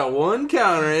 He's got one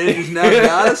counter. He just now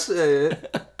gotta say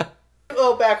it.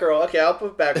 Oh, Batgirl. Okay, I'll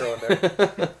put Batgirl in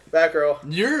there. Batgirl.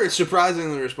 You're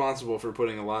surprisingly responsible for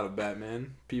putting a lot of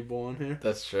Batman people on here.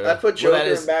 That's true. I put Joker that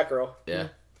is- and Batgirl. Yeah.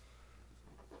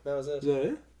 That was it. Is that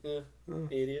it? Yeah.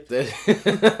 Idiot.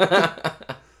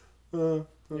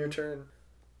 Your turn.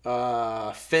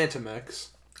 Phantom X.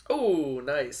 Oh,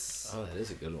 nice. Oh, that is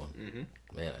a good one. Mm-hmm.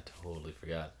 Man, I totally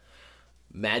forgot.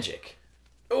 Magic.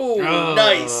 Oh, Oh,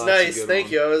 nice, that's a nice. good Thank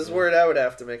one. you. I was worried I would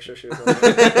have to make sure she was on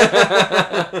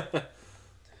there.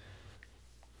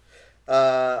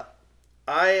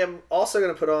 I am also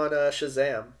going to put on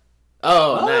Shazam.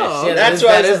 Oh, nice. Yeah, That's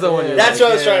that is the one. You're That's like,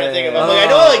 what I was trying to think of. I'm like, I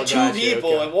know like two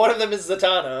people, and one of them is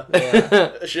Zatanna.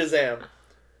 Shazam.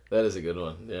 That is a good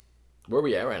one. Yeah. Where are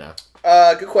we at right now?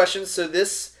 Good question. So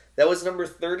that was number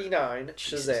 39,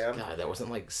 Shazam. God, that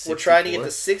wasn't like 64? We're trying to get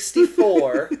to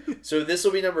 64. So this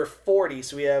will be number 40.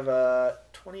 So we have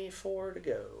 24 to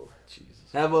go.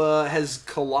 Jesus. Has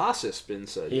Colossus been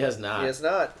said? He has not. He has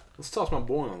not. Let's toss my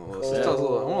boy on the list. Let's toss a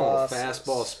little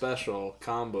fastball special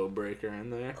combo breaker in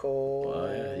there. Cool.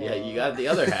 Oh, yeah, you got the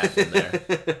other half in there.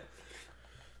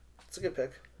 It's a good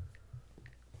pick.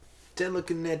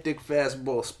 Telekinetic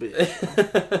fastball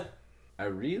special. I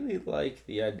really like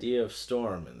the idea of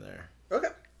Storm in there. Okay.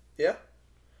 Yeah.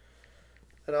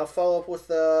 And I'll follow up with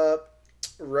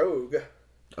Rogue.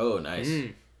 Oh, nice.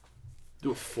 Do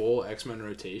a full X-Men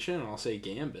rotation, and I'll say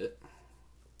Gambit.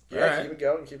 Yeah, Alright. keep it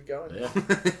going, keep it going.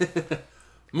 Yeah.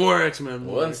 More X-Men.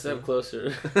 More One X-Men. step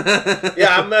closer.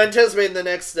 Yeah, I'm anticipating the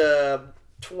next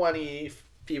 20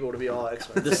 people to be all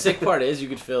X-Men. The sick part is you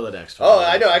could fill the next one. Oh,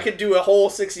 I know. I could do a whole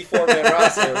 64-man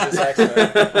roster of just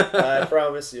X-Men. I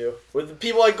promise you. With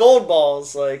people like Gold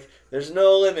Balls, like, there's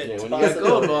no limit Yeah, to when you got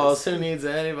gold possibilities. balls, who needs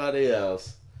anybody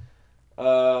else?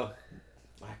 I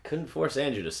couldn't force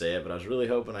Andrew to say it, but I was really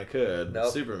hoping I could.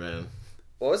 Nope. Superman.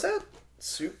 What was that?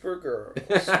 Supergirl.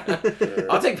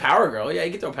 I'll take Power Girl. Yeah,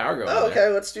 you can throw Power Girl. Oh, in there.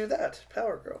 okay. Let's do that.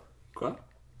 Power Girl. Okay.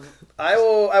 I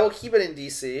will keep it in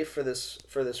DC for this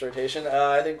rotation.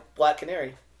 I think Black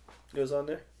Canary goes on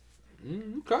there.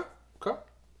 Okay.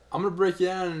 I'm gonna break you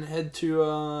down and head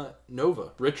to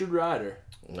Nova. Richard Rider.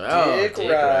 Oh, Dick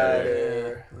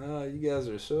Rider. Oh, you guys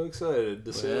are so excited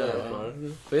to see that part.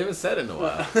 We haven't said it in a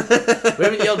while. We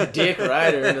haven't yelled Dick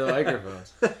Rider into the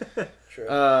microphones. True.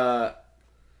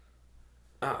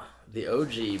 The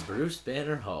OG Bruce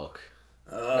Banner Hulk.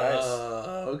 Nice.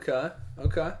 Okay.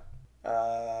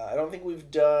 I don't think we've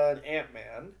done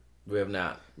Ant-Man. We have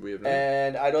not. We have not.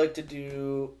 And I'd like to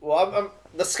do... Well, I'm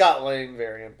the Scott Lang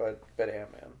variant, but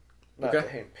Ant-Man. Not Okay.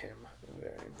 the Hank Pym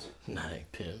variant. Nine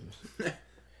Pims.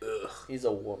 He's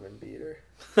a woman beater.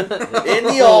 In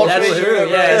the alternate That's true,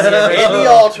 universe. yeah. In the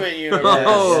alternate universe.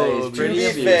 Oh, to pretty be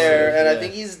abusive, fair, and I yeah.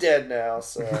 think he's dead now,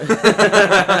 so...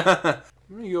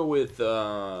 I'm gonna go with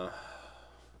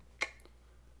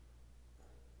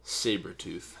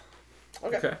Sabretooth.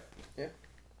 Okay. Yeah.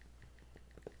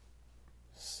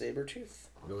 Sabretooth.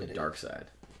 Go with Dark Side.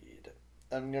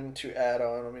 I'm going to add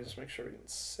on, let me just make sure we can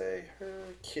say her,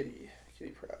 Kitty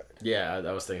Pryde. Yeah,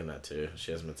 I was thinking that too.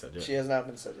 She hasn't been said yet. She has not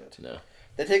been said yet. No.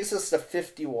 That takes us to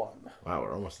 51. Wow,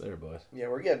 we're almost there, boys. Yeah,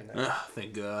 we're getting there. Ah,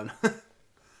 thank God.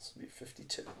 This will be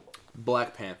 52.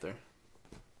 Black Panther.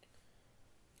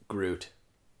 Groot.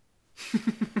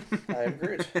 I am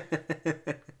Groot.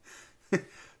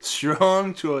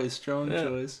 Strong choice. Yeah.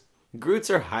 Choice. Groots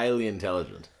are highly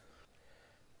intelligent.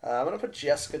 I'm going to put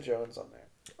Jessica Jones on there.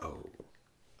 Oh.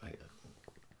 I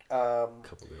got a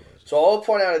couple good ones. So I'll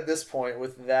point out at this point,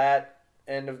 with that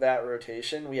end of that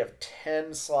rotation, we have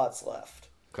 10 slots left.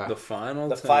 Okay. The final.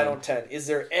 The 10. final 10. Is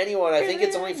there anyone, I think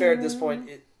it's only fair at this point,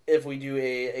 if we do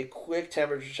a quick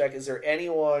temperature check, is there any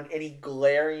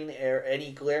glaring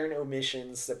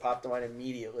omissions that pop to mind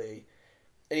immediately?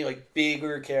 Any like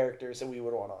bigger characters that we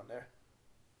would want on there?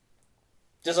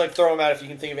 Just like throw them out if you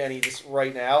can think of any just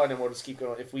right now, and then we'll just keep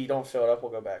going. If we don't fill it up,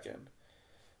 we'll go back in.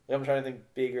 I'm trying to think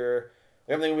bigger.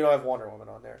 I'm thinking we don't have Wonder Woman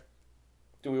on there.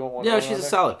 Do we want one? Yeah, on she's a there?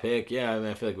 solid pick. Yeah, I mean,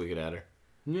 I feel like we could add her.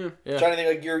 Yeah. Yeah. Trying to think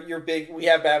like you're big. We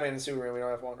have Batman and Superman. We don't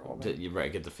have Wonder Woman. You're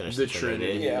right. Get to finish The the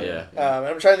Trinity. Trinity. Yeah. Yeah.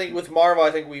 I'm trying to think with Marvel. I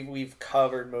think we've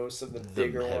covered most of the The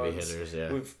bigger heavy ones. hitters.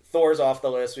 Yeah. We've Thor's off the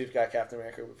list. We've got Captain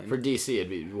America. For DC, it'd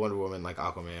be Wonder Woman, like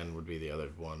Aquaman would be the other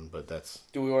one, but that's.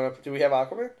 Do we have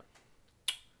Aquaman?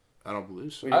 I don't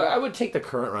believe so. I would take the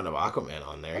current run of Aquaman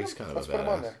on there. He's kind of Let's a put him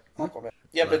on badass. there. Aquaman.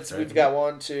 Yeah, That's but right. we've got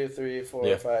 1, 2, 3, 4,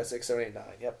 Yeah. 5, 6, 7, 8, 9.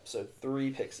 Yep. So 3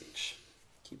 picks each.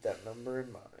 Keep that number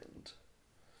in mind.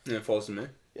 And it falls to me.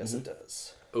 Yes, it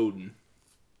does. Odin.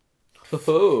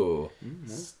 Oh.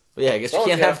 But yeah, I guess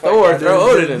Someone's you can't gotta have fight Thor. that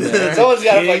Throw dude. Odin in there. Someone's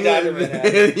got to fight King Diamond of-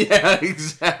 Man. Yeah,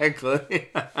 exactly.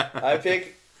 I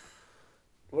pick.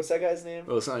 What's that guy's name?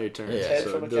 Well, it's not your turn. Yeah. Ted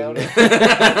so from it doesn't- accounting.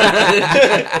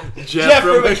 Jeff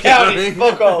from accounting.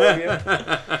 Fuck all of you.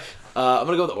 I'm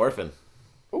gonna go with Orphan.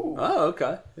 Ooh, Oh,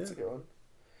 okay. Yeah. that's a good one.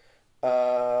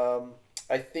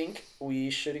 I think we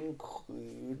should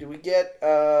include. Do we get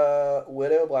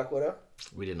Widow, Black Widow?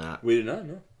 We did not. We did not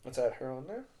know. Let's add her on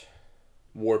there.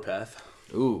 Warpath.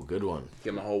 Ooh, good one.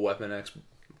 Get my whole Weapon X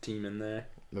team in there.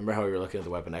 Remember how we were looking at the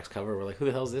Weapon X cover? We're like, who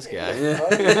the hell's this guy?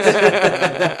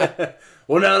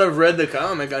 Well, now that I've read the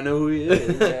comic, I know who he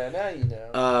is. Yeah, now you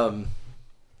know.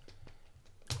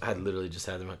 I literally just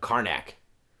had them at Karnak.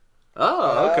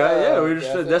 Oh, okay. Yeah, we just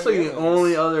Definitely that's like the humans.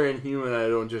 only other Inhuman I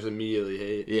don't just immediately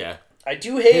hate. Yeah. I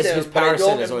do hate him, His but I power set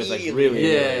don't is always like immediately really,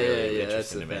 hate Yeah, him. really yeah, that's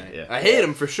interesting the to me. thing. Yeah. I hate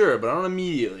him for sure, but I don't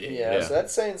immediately hate Yeah, Yeah. so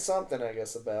that's saying something, I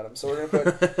guess, about him. So we're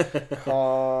gonna put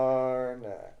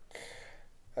Karnak.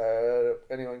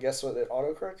 Anyone guess what it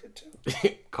auto-corrected to?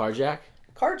 Carjack?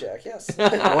 Carjack, yes.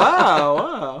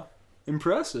 Wow.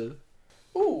 Impressive.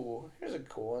 Ooh, here's a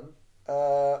cool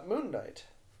one. Moon Knight.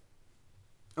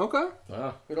 Okay.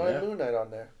 Wow. We don't have Moon Knight on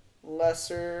there.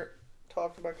 Lesser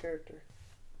talked about character.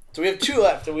 So we have 2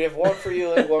 left, and we have 1 for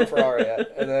you and 1 for Aria,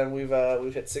 and then we've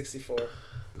hit 64.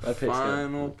 My pick's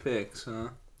Final picks, huh?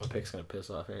 My pick's gonna piss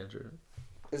off Andrew.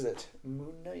 Is it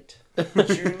Moon Knight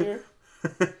Junior?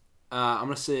 I'm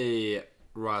gonna say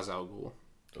Ra's al Ghul.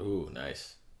 Ooh,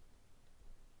 nice.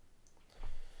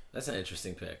 That's an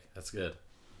interesting pick. That's good.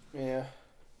 Yeah.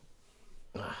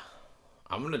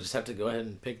 I'm gonna just have to go ahead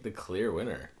and pick the clear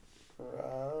winner.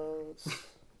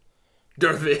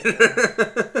 Darth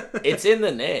Vader. It's in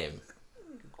the name.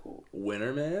 Cool.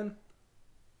 Winner man.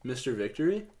 Mr.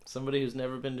 Victory. Somebody who's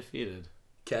never been defeated.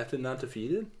 Captain not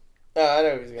defeated. I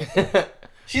know who's going.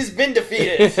 She's been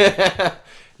defeated.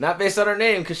 Not based on her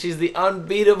name, because she's the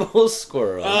unbeatable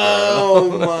squirrel.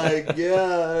 Oh my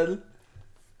god.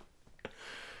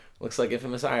 Looks like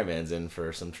Infamous Iron Man's in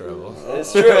for some trouble.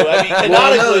 It's true. I mean,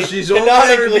 canonically, she's only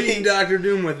ever beaten Dr.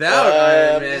 Doom without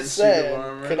Iron I'm Man's just suit saying, of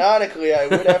armor. canonically, I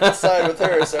would have to side with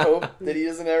her. So hope that he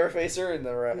doesn't ever face her in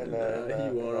the He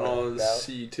won't. I'll doubt.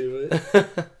 see to it.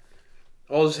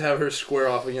 I'll just have her square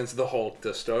off against the Hulk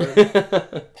to start.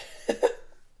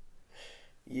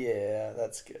 Yeah,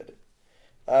 that's good.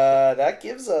 That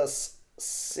gives us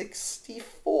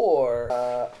 64.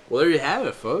 Well, there you have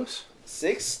it, folks.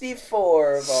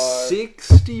 64 of our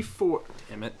 64.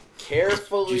 Damn it.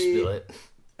 carefully Did you spill it?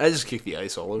 I just kicked the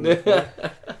ice all over the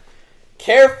place.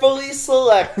 carefully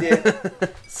selected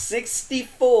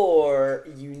 64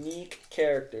 unique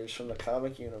characters from the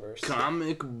comic universe.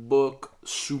 Comic book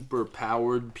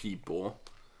superpowered people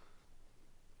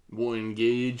will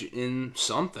engage in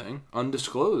something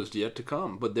undisclosed yet to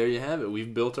come. But there you have it.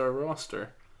 We've built our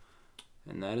roster.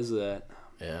 And that is that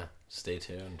Yeah, stay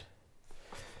tuned.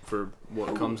 for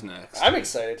what comes next. I'm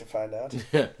excited to find out.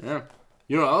 Yeah.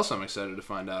 You know what else I'm excited to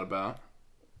find out about?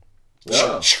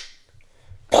 Whoa.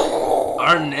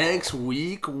 Our next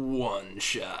week one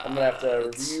shot. I'm gonna have to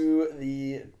review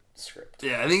the script.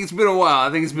 Yeah, I think it's been a while.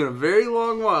 I think it's been a very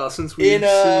long while since we've In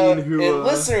seen who. in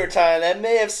listener time, that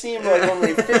may have seemed like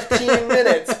only 15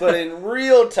 minutes, but in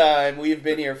real time, we've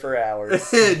been here for hours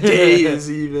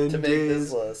days even. to make days.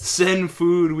 this list. Send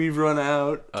food. We've run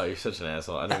out. Oh, you're such an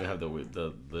asshole. I don't even have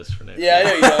the list for next Yeah,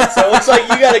 I week. know you don't. So it looks like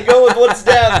you got to go with what's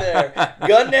down there.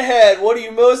 Gun to head. What are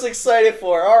you most excited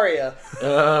for, Aria?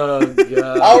 Oh,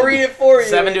 God. I'll read it for you.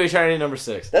 7 to Eternity, number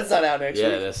 6. That's not out next Yeah,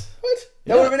 week. it is. What?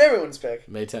 That Yeah. would have been everyone's pick.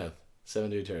 May 10th. 7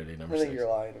 to Eternity, number I 6. think you're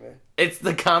lying to me. It's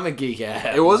the Comic Geek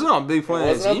app. It wasn't on Big It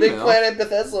Planet's wasn't on Big email. Planet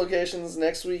Bethesda locations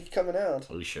next week coming out.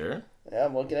 Are you sure? Yeah,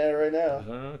 I'm looking at it right now.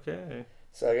 Okay.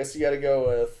 So I guess you got to go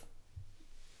with.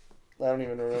 I don't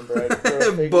even remember. I wrote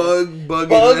a figure.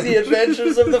 Bug, The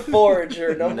Adventures of the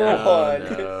Forager, number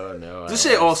one. No. Just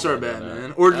say All Star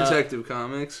Batman or Detective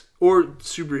Comics or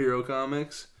superhero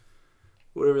comics,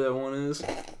 whatever that one is.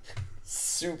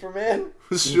 Superman?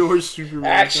 Short Superman.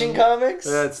 Action comics?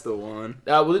 That's the one.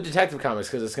 We'll do Detective Comics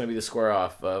because it's going to be the square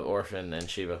off of Orphan and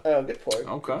Shiva. Oh, good point.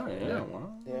 Okay, yeah.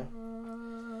 Well,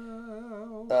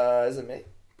 yeah. Is it me?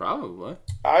 Probably.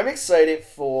 I'm excited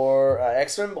for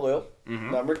X-Men Blue,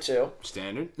 number 2.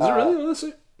 Standard. Is it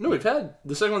really? No, we've had...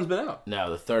 The second one's been out. No,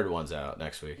 the third one's out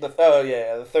next week. The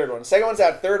third one. The second one's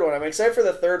out, third one. I'm excited for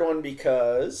the third one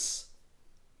because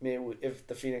maybe if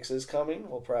the Phoenix is coming,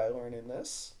 we'll probably learn in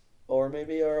this. Or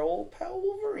maybe our old pal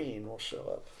Wolverine will show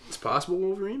up. It's possible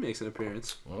Wolverine makes an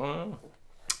appearance. Oh.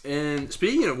 And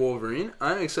speaking of Wolverine,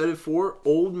 I'm excited for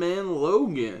Old Man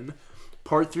Logan.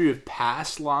 Part 3 of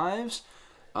Past Lives.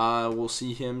 We'll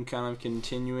see him kind of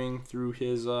continuing through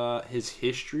his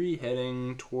history,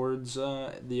 heading towards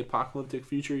the apocalyptic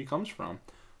future he comes from.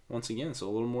 Once again, so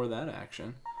a little more of that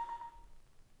action.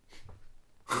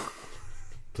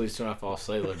 Please do not fall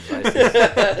asleep with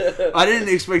devices. I didn't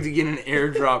expect to get an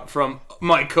airdrop from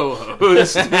my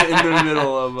co-host in the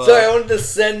middle of... Sorry, I wanted to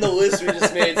send the list we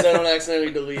just made so I don't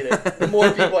accidentally delete it. The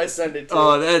more people I send it to,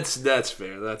 Oh, that's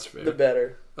fair. That's fair. the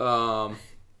better.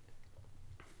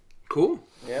 Cool.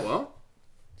 Yeah. Well,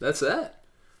 that's that.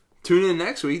 Tune in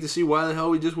next week to see why the hell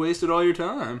we just wasted all your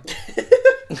time.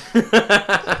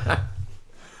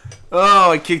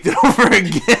 Oh, I kicked it over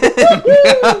again.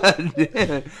 God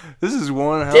damn it. This is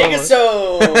one hell Take us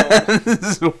home.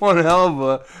 This is one hell of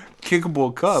a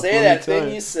kickable cup. Say that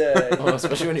thing you said. Oh,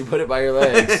 especially when you put it by your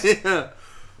legs. Yeah.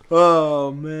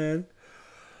 Oh, man.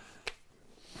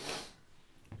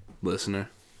 Listener,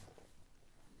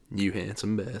 you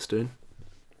handsome bastard.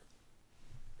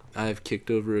 I have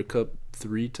kicked over a cup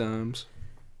 3 times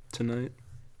tonight.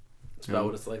 It's about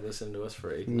what it's like listening to us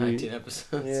for 19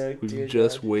 episodes. Yeah, We've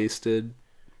just wasted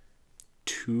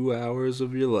 2 hours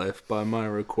of your life by my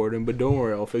recording, but don't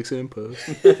worry, I'll fix it in post.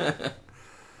 At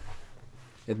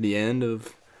the end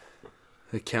of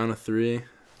the count of 3,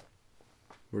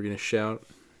 we're going to shout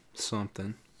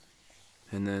something,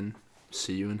 and then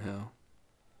see you in hell.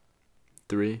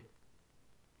 3,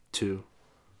 2,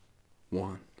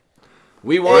 1.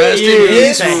 We want Rest you in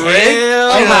peace, to Rick.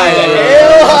 Hail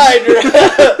Hail Hydra.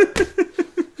 Hydra.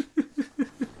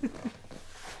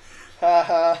 Ha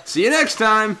ha. See you next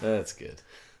time. That's good.